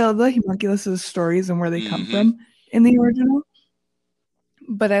 but I love the homunculus' stories and where they come Hmm. from in the original.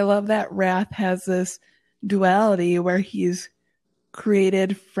 But I love that Wrath has this duality where he's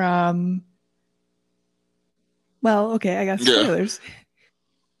created from, well, okay, I guess Yeah. spoilers.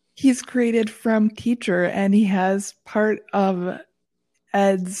 He's created from Teacher, and he has part of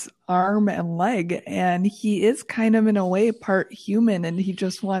Ed's arm and leg, and he is kind of in a way part human, and he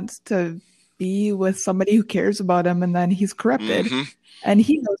just wants to be with somebody who cares about him, and then he's corrupted. Hmm. And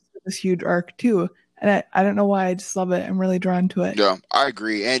he goes through this huge arc too. And I don't know why, I just love it. I'm really drawn to it. Yeah, I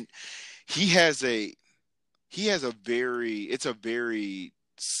agree. And he has a it's a very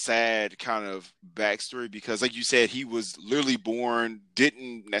sad kind of backstory, because like you said, he was literally born,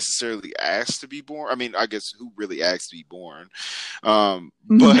 didn't necessarily ask to be born. I mean, I guess who really asked to be born? But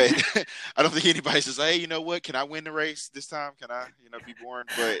Mhm. I don't think anybody says, hey, you know what, can I win the race this time? Can I, be born?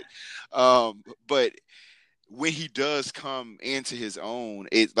 But when he does come into his own,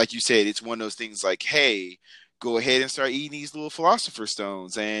 it, like you said, it's one of those things like, hey, go ahead and start eating these little philosopher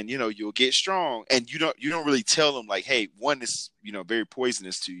stones, and you'll get strong. And you don't really tell him like, hey, one is very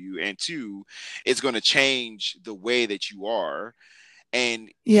poisonous to you, and two, it's going to change the way that you are.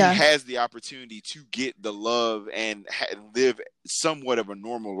 And he Yeah. has the opportunity to get the love and live somewhat of a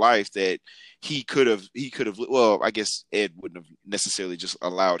normal life that he could have. Well, I guess Ed wouldn't have necessarily just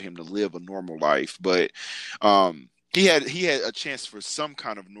allowed him to live a normal life, but he had a chance for some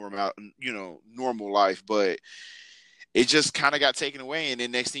kind of normal life, but it just kind of got taken away. And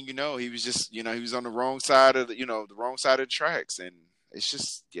then next thing you know, he was just he was on the wrong side of the wrong side of the tracks. And it's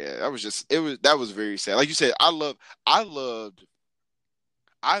just, yeah, that was very sad. Like you said, I loved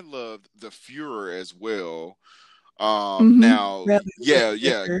I loved the Fuhrer as well. Now, Bradley's a great yeah,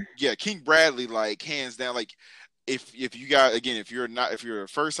 yeah, character. yeah. King Bradley, like, hands down. Like, if you got, again, if you're a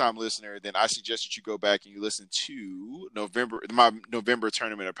first time listener, then I suggest that you go back and you listen to my November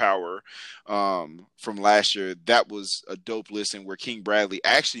Tournament of Power, from last year. That was a dope listen where King Bradley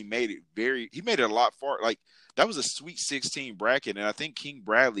actually he made it a lot far. Like, that was a Sweet 16 bracket, and I think King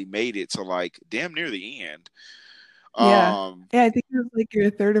Bradley made it to like damn near the end. Yeah. Um, Yeah, I think it was like your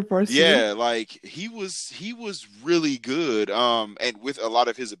third or fourth seed. yeah, like he was really good, and with a lot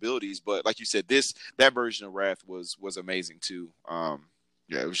of his abilities. But like you said, that version of Wrath was amazing too.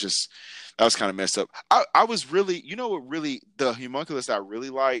 Yeah, it was just, that was kind of messed up. I was really, what really, the homunculus I really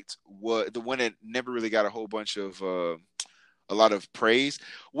liked, was the one that never really got a whole bunch of a lot of praise,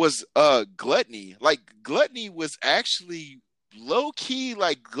 was Gluttony. Like, Gluttony was actually low key.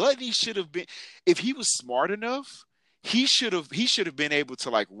 Like, Gluttony should have been, if he was smart enough, he should have been able to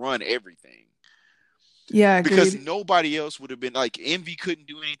like run everything, Yeah, because agreed. nobody else would have been like, Envy couldn't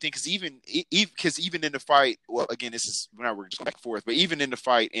do anything, because even in the fight, well, again, this is when I were just back and forth, but even in the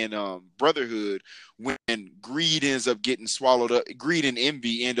fight in Brotherhood, when Greed and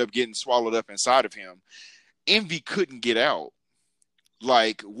Envy end up getting swallowed up inside of him, Envy couldn't get out.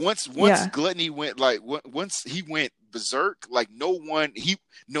 Like, once Yeah. Gluttony went, like, once he went berserk, like, no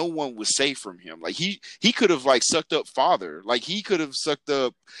one was safe from him. Like, he could have like sucked up Father, like he could have sucked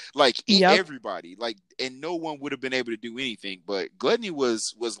up like Yep. everybody, like, and no one would have been able to do anything. But Gluttony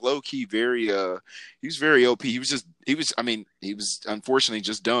was low key very he was very OP. I mean, he was unfortunately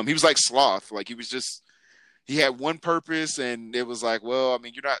just dumb. He was like Sloth. Like, he had one purpose, and it was like, well, I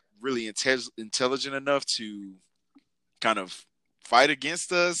mean, you're not really intelligent enough to kind of fight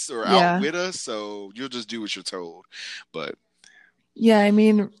against us or Yeah. outwit us, so you'll just do what you're told. But Yeah, I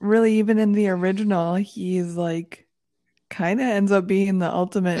mean, really, even in the original, he's like kind of ends up being the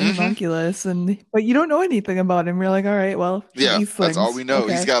ultimate hmm homunculus, and but you don't know anything about him. You're like, all right, well, he yeah, eats that's all we things. know.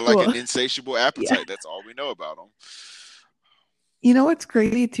 He's Okay, got like cool. an insatiable Yeah. appetite. That's all we know about him. You know what's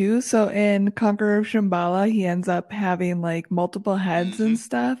crazy too? So in Conqueror of Shambhala, he ends up having like multiple heads Hmm. and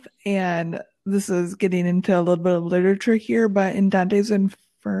stuff. And this is getting into a little bit of literature here, but in Dante's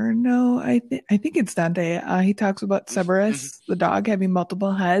Inferno. I think it's Dante. He talks about Mhm. Cerberus, the dog, having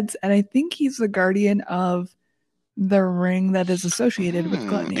multiple heads, and I think he's the guardian of the ring that is associated with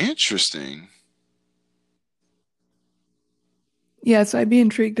gluttony. Interesting. Yeah, so I'd be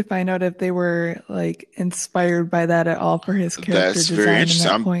intrigued to find out if they were like inspired by that at all for his character That's very design in interesting.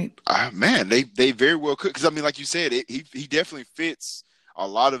 that point. Man, they very well could, because I mean, like you said, he definitely fits a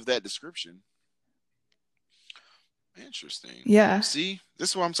lot of that description. Interesting. Yeah. See, this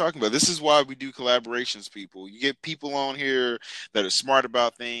is what I'm talking about. This is why we do collaborations, people. You get people on here that are smart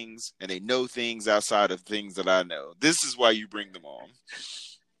about things and they know things outside of things that I know. This is why you bring them on.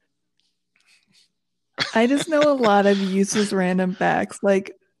 I just know a lot of useless random facts.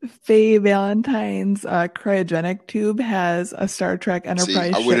 Like Faye Valentine's cryogenic tube has a Star Trek See,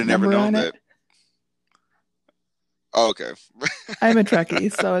 Enterprise I would ship have never number known on that. it. Oh, okay. I'm a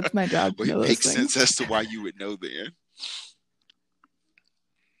Trekkie, so it's my job to Well, it know those makes things. sense as to why you would know then.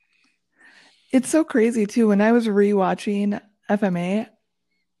 It's so crazy too. When I was rewatching FMA,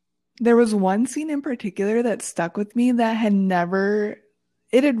 there was one scene in particular that stuck with me that had never,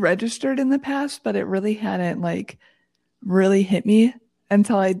 it had registered in the past, but it really hadn't like really hit me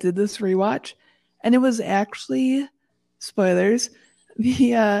until I did this rewatch. And it was actually, spoilers,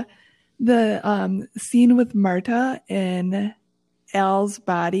 the scene with Marta in Al's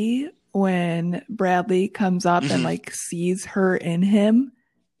body when Bradley comes up and Mhm. like sees her in him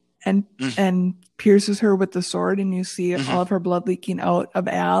and Mhm. and pierces her with the sword, and you see Mhm. all of her blood leaking out of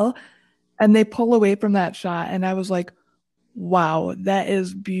Al, and they pull away from that shot, and I was like, wow, that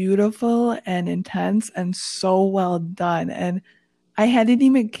is beautiful and intense and so well done. And I hadn't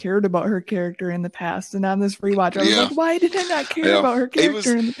even cared about her character in the past, and on this rewatch I was Yeah. like, why did I not care Yeah. about her It character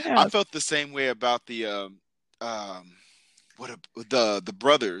was. in the I past? felt the same way about um the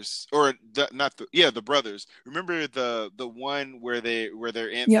brothers, or not the yeah the brothers. Remember the one where they're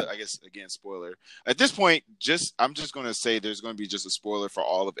in the, Yep. I guess, again, spoiler at this point. Just I'm just gonna say there's gonna be just a spoiler for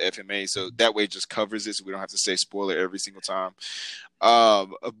all of FMA, so that way it just covers it, so we don't have to say spoiler every single time.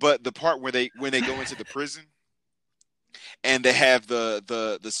 But the part where they when they go into the prison and they have the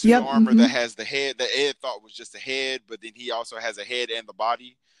suit of Yep. armor that Hmm. has the head that Ed thought was just a head, but then he also has a head and the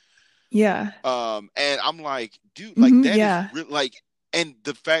body. Yeah. And I'm like, dude, like Hmm. that is Yeah. real. Like, and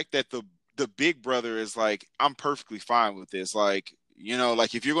the fact that the big brother is like, I'm perfectly fine with this. Like,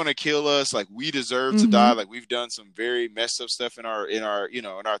 like if you're gonna kill us, like we deserve to die. Hmm. Like we've done some very messed up stuff in our in our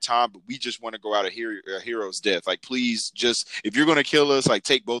time, but we just want to go out a hero's death. Like, please, just if you're gonna kill us, like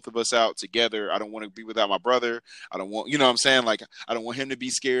take both of us out together. I don't want to be without my brother. I don't want, what I'm saying, like I don't want him to be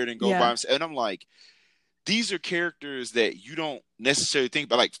scared and go by Yeah. himself. And I'm like, these are characters that you don't necessarily think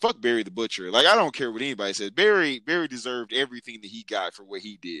about. Like, fuck Barry the Butcher. Like, I don't care what anybody says. Barry deserved everything that he got for what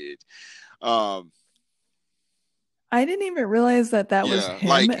he did. Um, I didn't even realize that that was yeah, him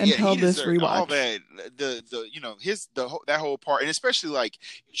like, yeah, until he this deserved all rewatch. that. That whole part, and especially like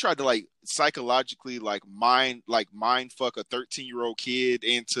you tried to like psychologically mind fuck a 13-year-old kid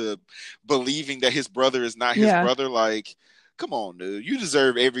into believing that his brother is not his Yeah. brother. Like, come on, dude, you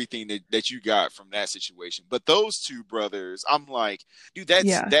deserve everything that you got from that situation. But those two brothers, I'm like, dude,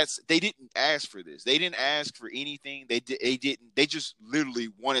 Yeah. that's they didn't ask for this. They didn't ask for anything. They didn't. They just literally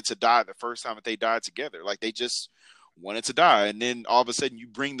wanted to die the first time that they died together. Like, they just wanted to die, and then all of a sudden you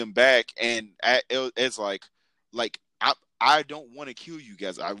bring them back, and it's like I don't want to kill you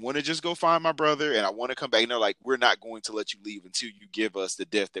guys. I want to just go find my brother, and I want to come back. And they're like, we're not going to let you leave until you give us the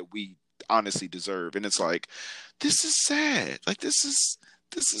death that we honestly deserve. And it's like, this is sad. Like, this is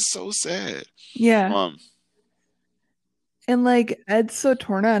so sad. Yeah. Um. And like Ed's so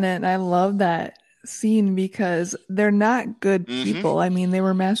torn on it, and I love that scene because they're not good Mm-hmm. people. I mean, they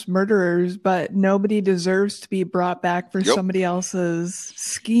were mass murderers, but nobody deserves to be brought back for Yep. somebody else's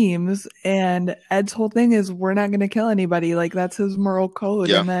schemes. And Ed's whole thing is we're not going to kill anybody. Like that's his moral code.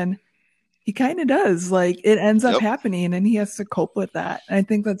 Yeah. And then he kind of does. Like it ends up Yep. happening, and he has to cope with that. And I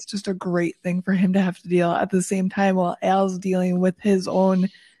think that's just a great thing for him to have to deal at the same time while Al's dealing with his own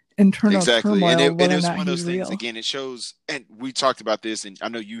internal Exactly. And turmoil, it whether or was not one of those he's things, real. again, it shows, and we talked about this, and I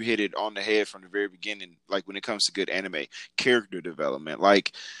know you hit it on the head from the very beginning, like when it comes to good anime, character development,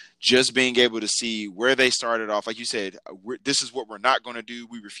 like just being able to see where they started off. Like you said, this is what we're not going to do.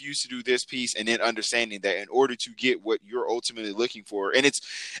 We refuse to do this piece. And then understanding that in order to get what you're ultimately looking for, and it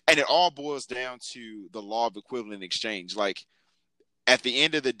all boils down to the law of equivalent exchange. Like, at the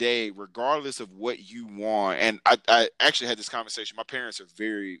end of the day, regardless of what you want, and I actually had this conversation. My parents are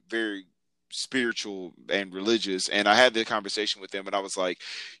very, very spiritual and religious, and I had the conversation with them, and I was like,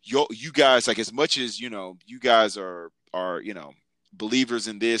 "Yo, you guys, like, as much as you guys are believers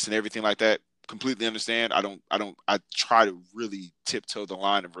in this and everything like that. completely understand. I try to really tiptoe the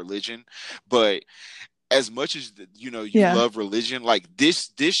line of religion, but as much as you Yeah. love religion, like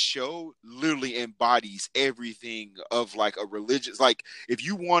this show literally embodies everything of like a religious, like if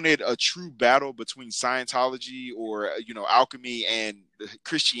you wanted a true battle between Scientology or alchemy and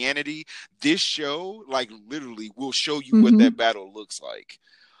Christianity, this show like literally will show you what that Hmm. battle looks like.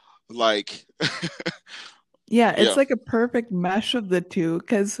 Yeah, it's Yeah, like a perfect mesh of the two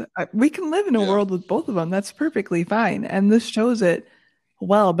because we can live in a yeah, world with both of them. That's perfectly fine. And this shows it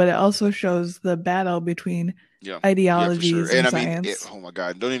well, but it also shows the battle between yeah, yeah, for sure. ideologies And and I mean, science. oh my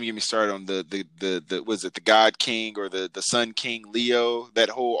God, don't even get me started on the was it the God King or the Sun King Leo, that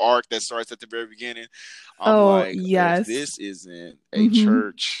whole arc that starts at the very beginning. I'm Oh, like, if yes. this isn't a Hmm.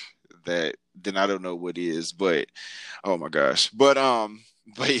 church, that then I don't know what is. But oh my gosh, but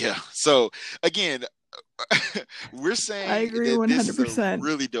yeah. So again, we're I saying agree that this is a 100%.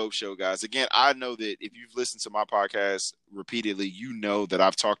 really dope show, guys. Again, I know that if you've listened to my podcast repeatedly, you know that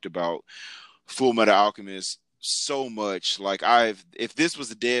I've talked about Full Metal Alchemist so much. Like if this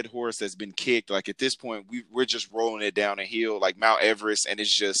was a dead horse that's been kicked, like at this point we're just rolling it down a hill like Mount Everest, and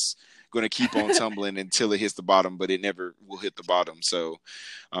it's just going to keep on tumbling until it hits the bottom, but it never will hit the bottom. So,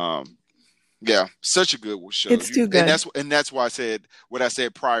 um, yeah, such a good show. It's too good. And that's why I said what I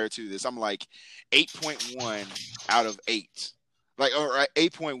said prior to this. I'm like 8.1 out of 8. Like, or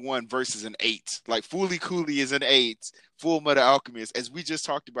 8.1 versus an 8. Like Fooly Cooley is an 8. Full Metal Alchemist, as we just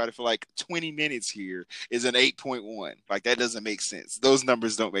talked about it for like 20 minutes here, is an 8.1. Like that doesn't make sense. Those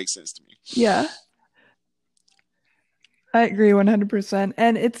numbers don't make sense to me. Yeah, I agree 100%.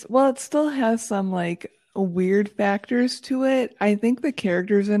 And well, it still has some like weird factors to it. I think the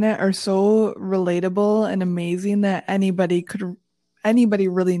characters in it are so relatable and amazing that anybody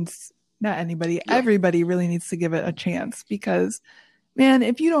really, not anybody, Yeah. everybody really needs to give it a chance because, man,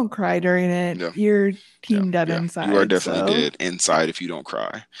 if you don't cry during it, Yeah. you're Yeah. team dead Yeah. You are inside. definitely So, dead inside if you don't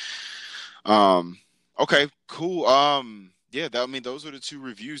cry. Um, okay, cool. Yeah, I mean, those are the two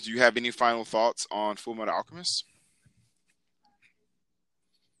reviews. Do you have any final thoughts on Full Metal Alchemist?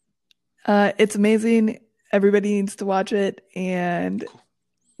 it's amazing. Everybody needs to watch it. And Cool.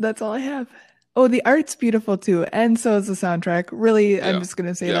 that's all I have. Oh, the art's beautiful too, and so is the soundtrack. Really, I'm Yeah, just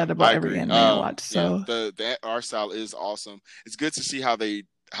gonna say yeah, that about I every agree. anime I watch. Yeah, So, the art style is awesome. It's good to see how they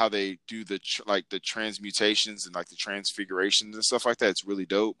do like the transmutations and like the transfigurations and stuff like that. It's really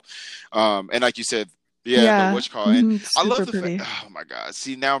dope. And like you said, yeah, the yeah, what you call, and I love super the fact. pretty. Oh my God!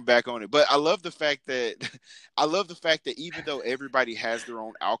 See, now I'm back on it, but I love the fact that I love the fact that even though everybody has their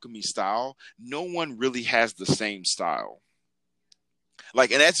own alchemy style, no one really has the same style.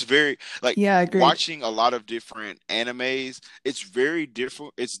 Like, and that's very like Yeah, agreed. watching a lot of different animes. It's very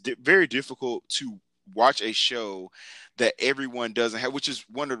different. Very difficult to watch a show that everyone doesn't have, which is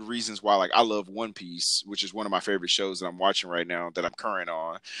one of the reasons why like I love One Piece, which is one of my favorite shows that I'm watching right now that I'm current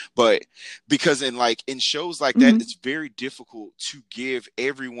on. But because in shows like that, Hmm. it's very difficult to give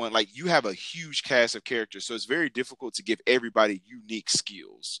everyone, like you have a huge cast of characters, so it's very difficult to give everybody unique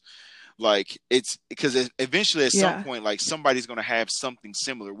skills. Like it's because eventually at some Yeah. point like somebody's going to have something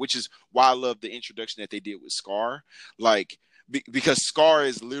similar, which is why I love the introduction that they did with Scar. Like because Scar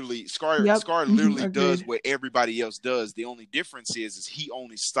is literally Yep. Scar literally does Agreed. what everybody else does. The only difference is he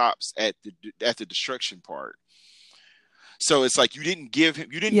only stops at the destruction part. So it's like you didn't give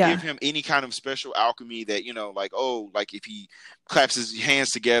Yeah. him any kind of special alchemy that, like, oh, like if he claps his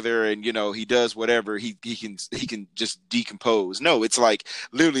hands together and he does whatever, he can just decompose. No, it's like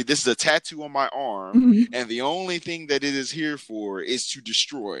literally this is a tattoo on my arm, Hmm. and the only thing that it is here for is to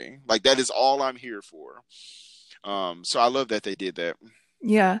destroy. Like that is all I'm here for. So I love that they did that.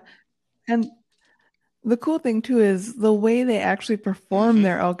 Yeah. And the cool thing too is the way they actually perform Hmm.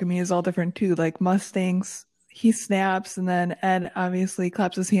 their alchemy is all different too. Like Mustangs, he snaps, and then Ed obviously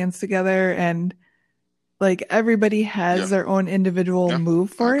claps his hands together, and like everybody Yeah, has their own individual yeah,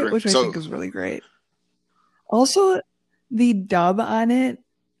 move I for it, agree. which I So think is really great. Also, the dub on it,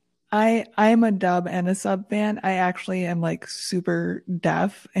 I'm a dub and a sub fan. I actually am like super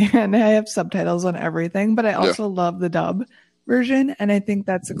deaf and I have subtitles on everything, but I yeah. also love the dub version and I think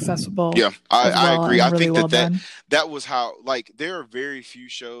that's accessible Yeah, I, as I well agree. I and really think well that done. that was how, like, there are very few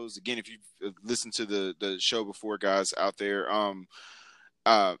shows. Again, if you've listened to the show before, guys out there,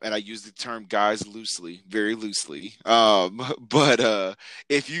 and I use the term guys loosely, very loosely. But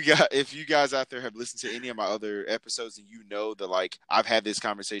if you guys out there have listened to any of my other episodes and you know that like I've had this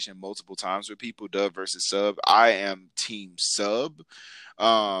conversation multiple times with people, dub versus sub, I am team sub.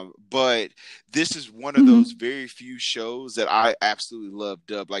 But this is one of Mhm. those very few shows that I absolutely love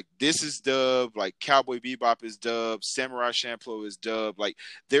dub. Like this is dub, like Cowboy Bebop is dub, Samurai Champloo is dub. Like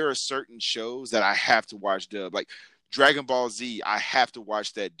there are certain shows that I have to watch dub. Like Dragon Ball Z, I have to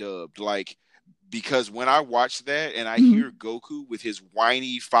watch that dubbed. Like because when I watch that and I hear Mhm. Goku with his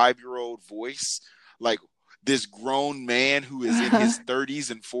whiny 5-year-old voice, like this grown man who is in his 30s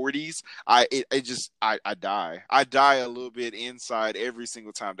and 40s, I die. I die a little bit inside every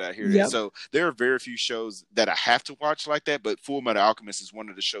single time that I hear that. Yep. So there are very few shows that I have to watch like that, but Full Metal Alchemist is one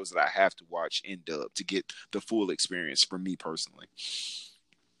of the shows that I have to watch in dub to get the full experience for me personally.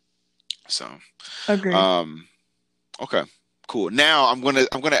 So, Agreed. um, okay. Cool. Now I'm gonna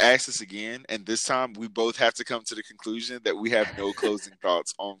ask this again, and this time we both have to come to the conclusion that we have no closing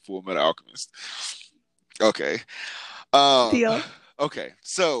thoughts on Full Metal Alchemist. Okay. Um Deal. okay.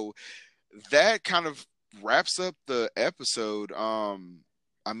 So that kind of wraps up the episode.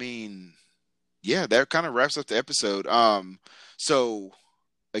 I mean, yeah, that kind of wraps up the episode. So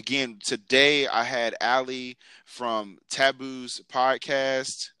again, today I had Allie from Taboo's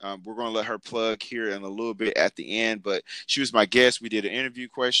podcast. We're going to let her plug here in a little bit at the end, but she was my guest. We did an interview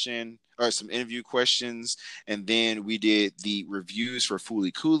question or some interview questions, and then we did the reviews for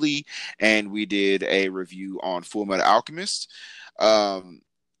Fooly Cooley, and we did a review on Full Metal Alchemist. Um,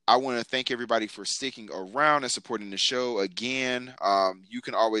 I want to thank everybody for sticking around and supporting the show. Again, you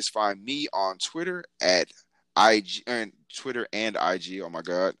can always find me on Twitter at IG and Twitter and IG. Oh my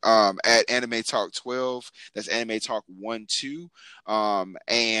God. At Anime Talk 12. That's Anime Talk 1 2.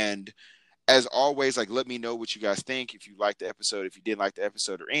 And as always, like let me know what you guys think. If you liked the episode, if you didn't like the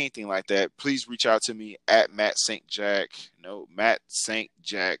episode or anything like that, please reach out to me at Matt St. Jack. No, Matt St.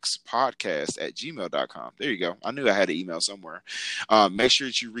 Jack's podcast at gmail.com. There you go. I knew I had an email somewhere. Make sure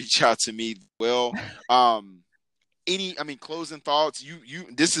that you reach out to me. Well, closing thoughts.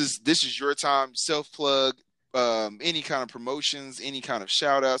 This is your time. Self plug. Any kind of promotions, any kind of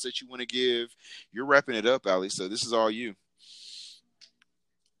shout outs that you want to give. You're wrapping it up, Ali. So this is all you.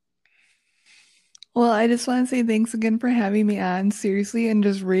 Well, I just want to say thanks again for having me on, seriously, and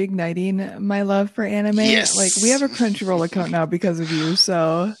just reigniting my love for anime. Like, we have a Yes. Crunchyroll account now because of you,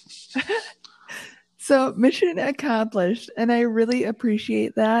 so mission accomplished, and I really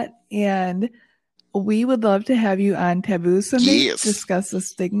appreciate that. And we would love to have you on Taboo someday to Yes. discuss the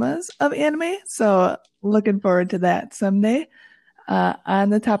stigmas of anime. So, looking forward to that someday. On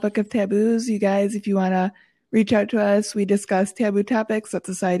the topic of taboos, you guys, if you want to reach out to us, we discuss taboo topics that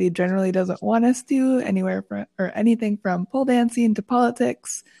society generally doesn't want us to, anywhere from or anything from pole dancing to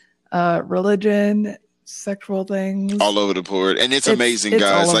politics, religion, sexual things. All over the board, and it's amazing, It's all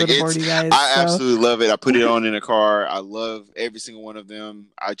guys. over Like the board, it's, you guys. I So absolutely love it. I put it on in a car. I love every single one of them.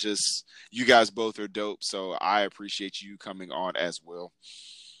 You guys both are dope, so I appreciate you coming on as well.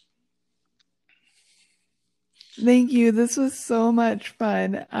 thank you. This was so much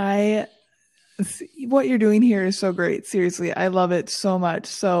fun. What you're doing here is so great. Seriously, I love it so much.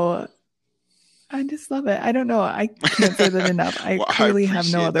 So I just love it. I don't know. I can't say that enough. I Well, I truly have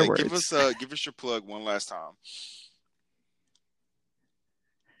no appreciate other that. words. Give us your plug one last time.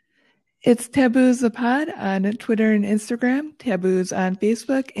 It's Taboos the Pod on Twitter and Instagram, Taboos on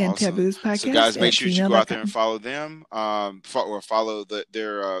Facebook, and Awesome. Taboos So, Podcast guys, make at sure that you go out there and gmail.com. follow them, or follow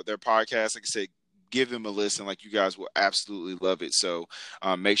their podcast. Like I said, give them a listen. Like you guys will absolutely love it. So,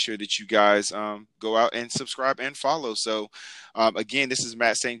 make sure that you guys go out and subscribe and follow. So, again, this is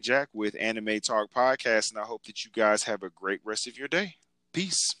Matt St. Jack with Anime Talk Podcast, and I hope that you guys have a great rest of your day.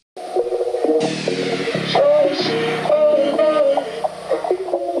 Peace.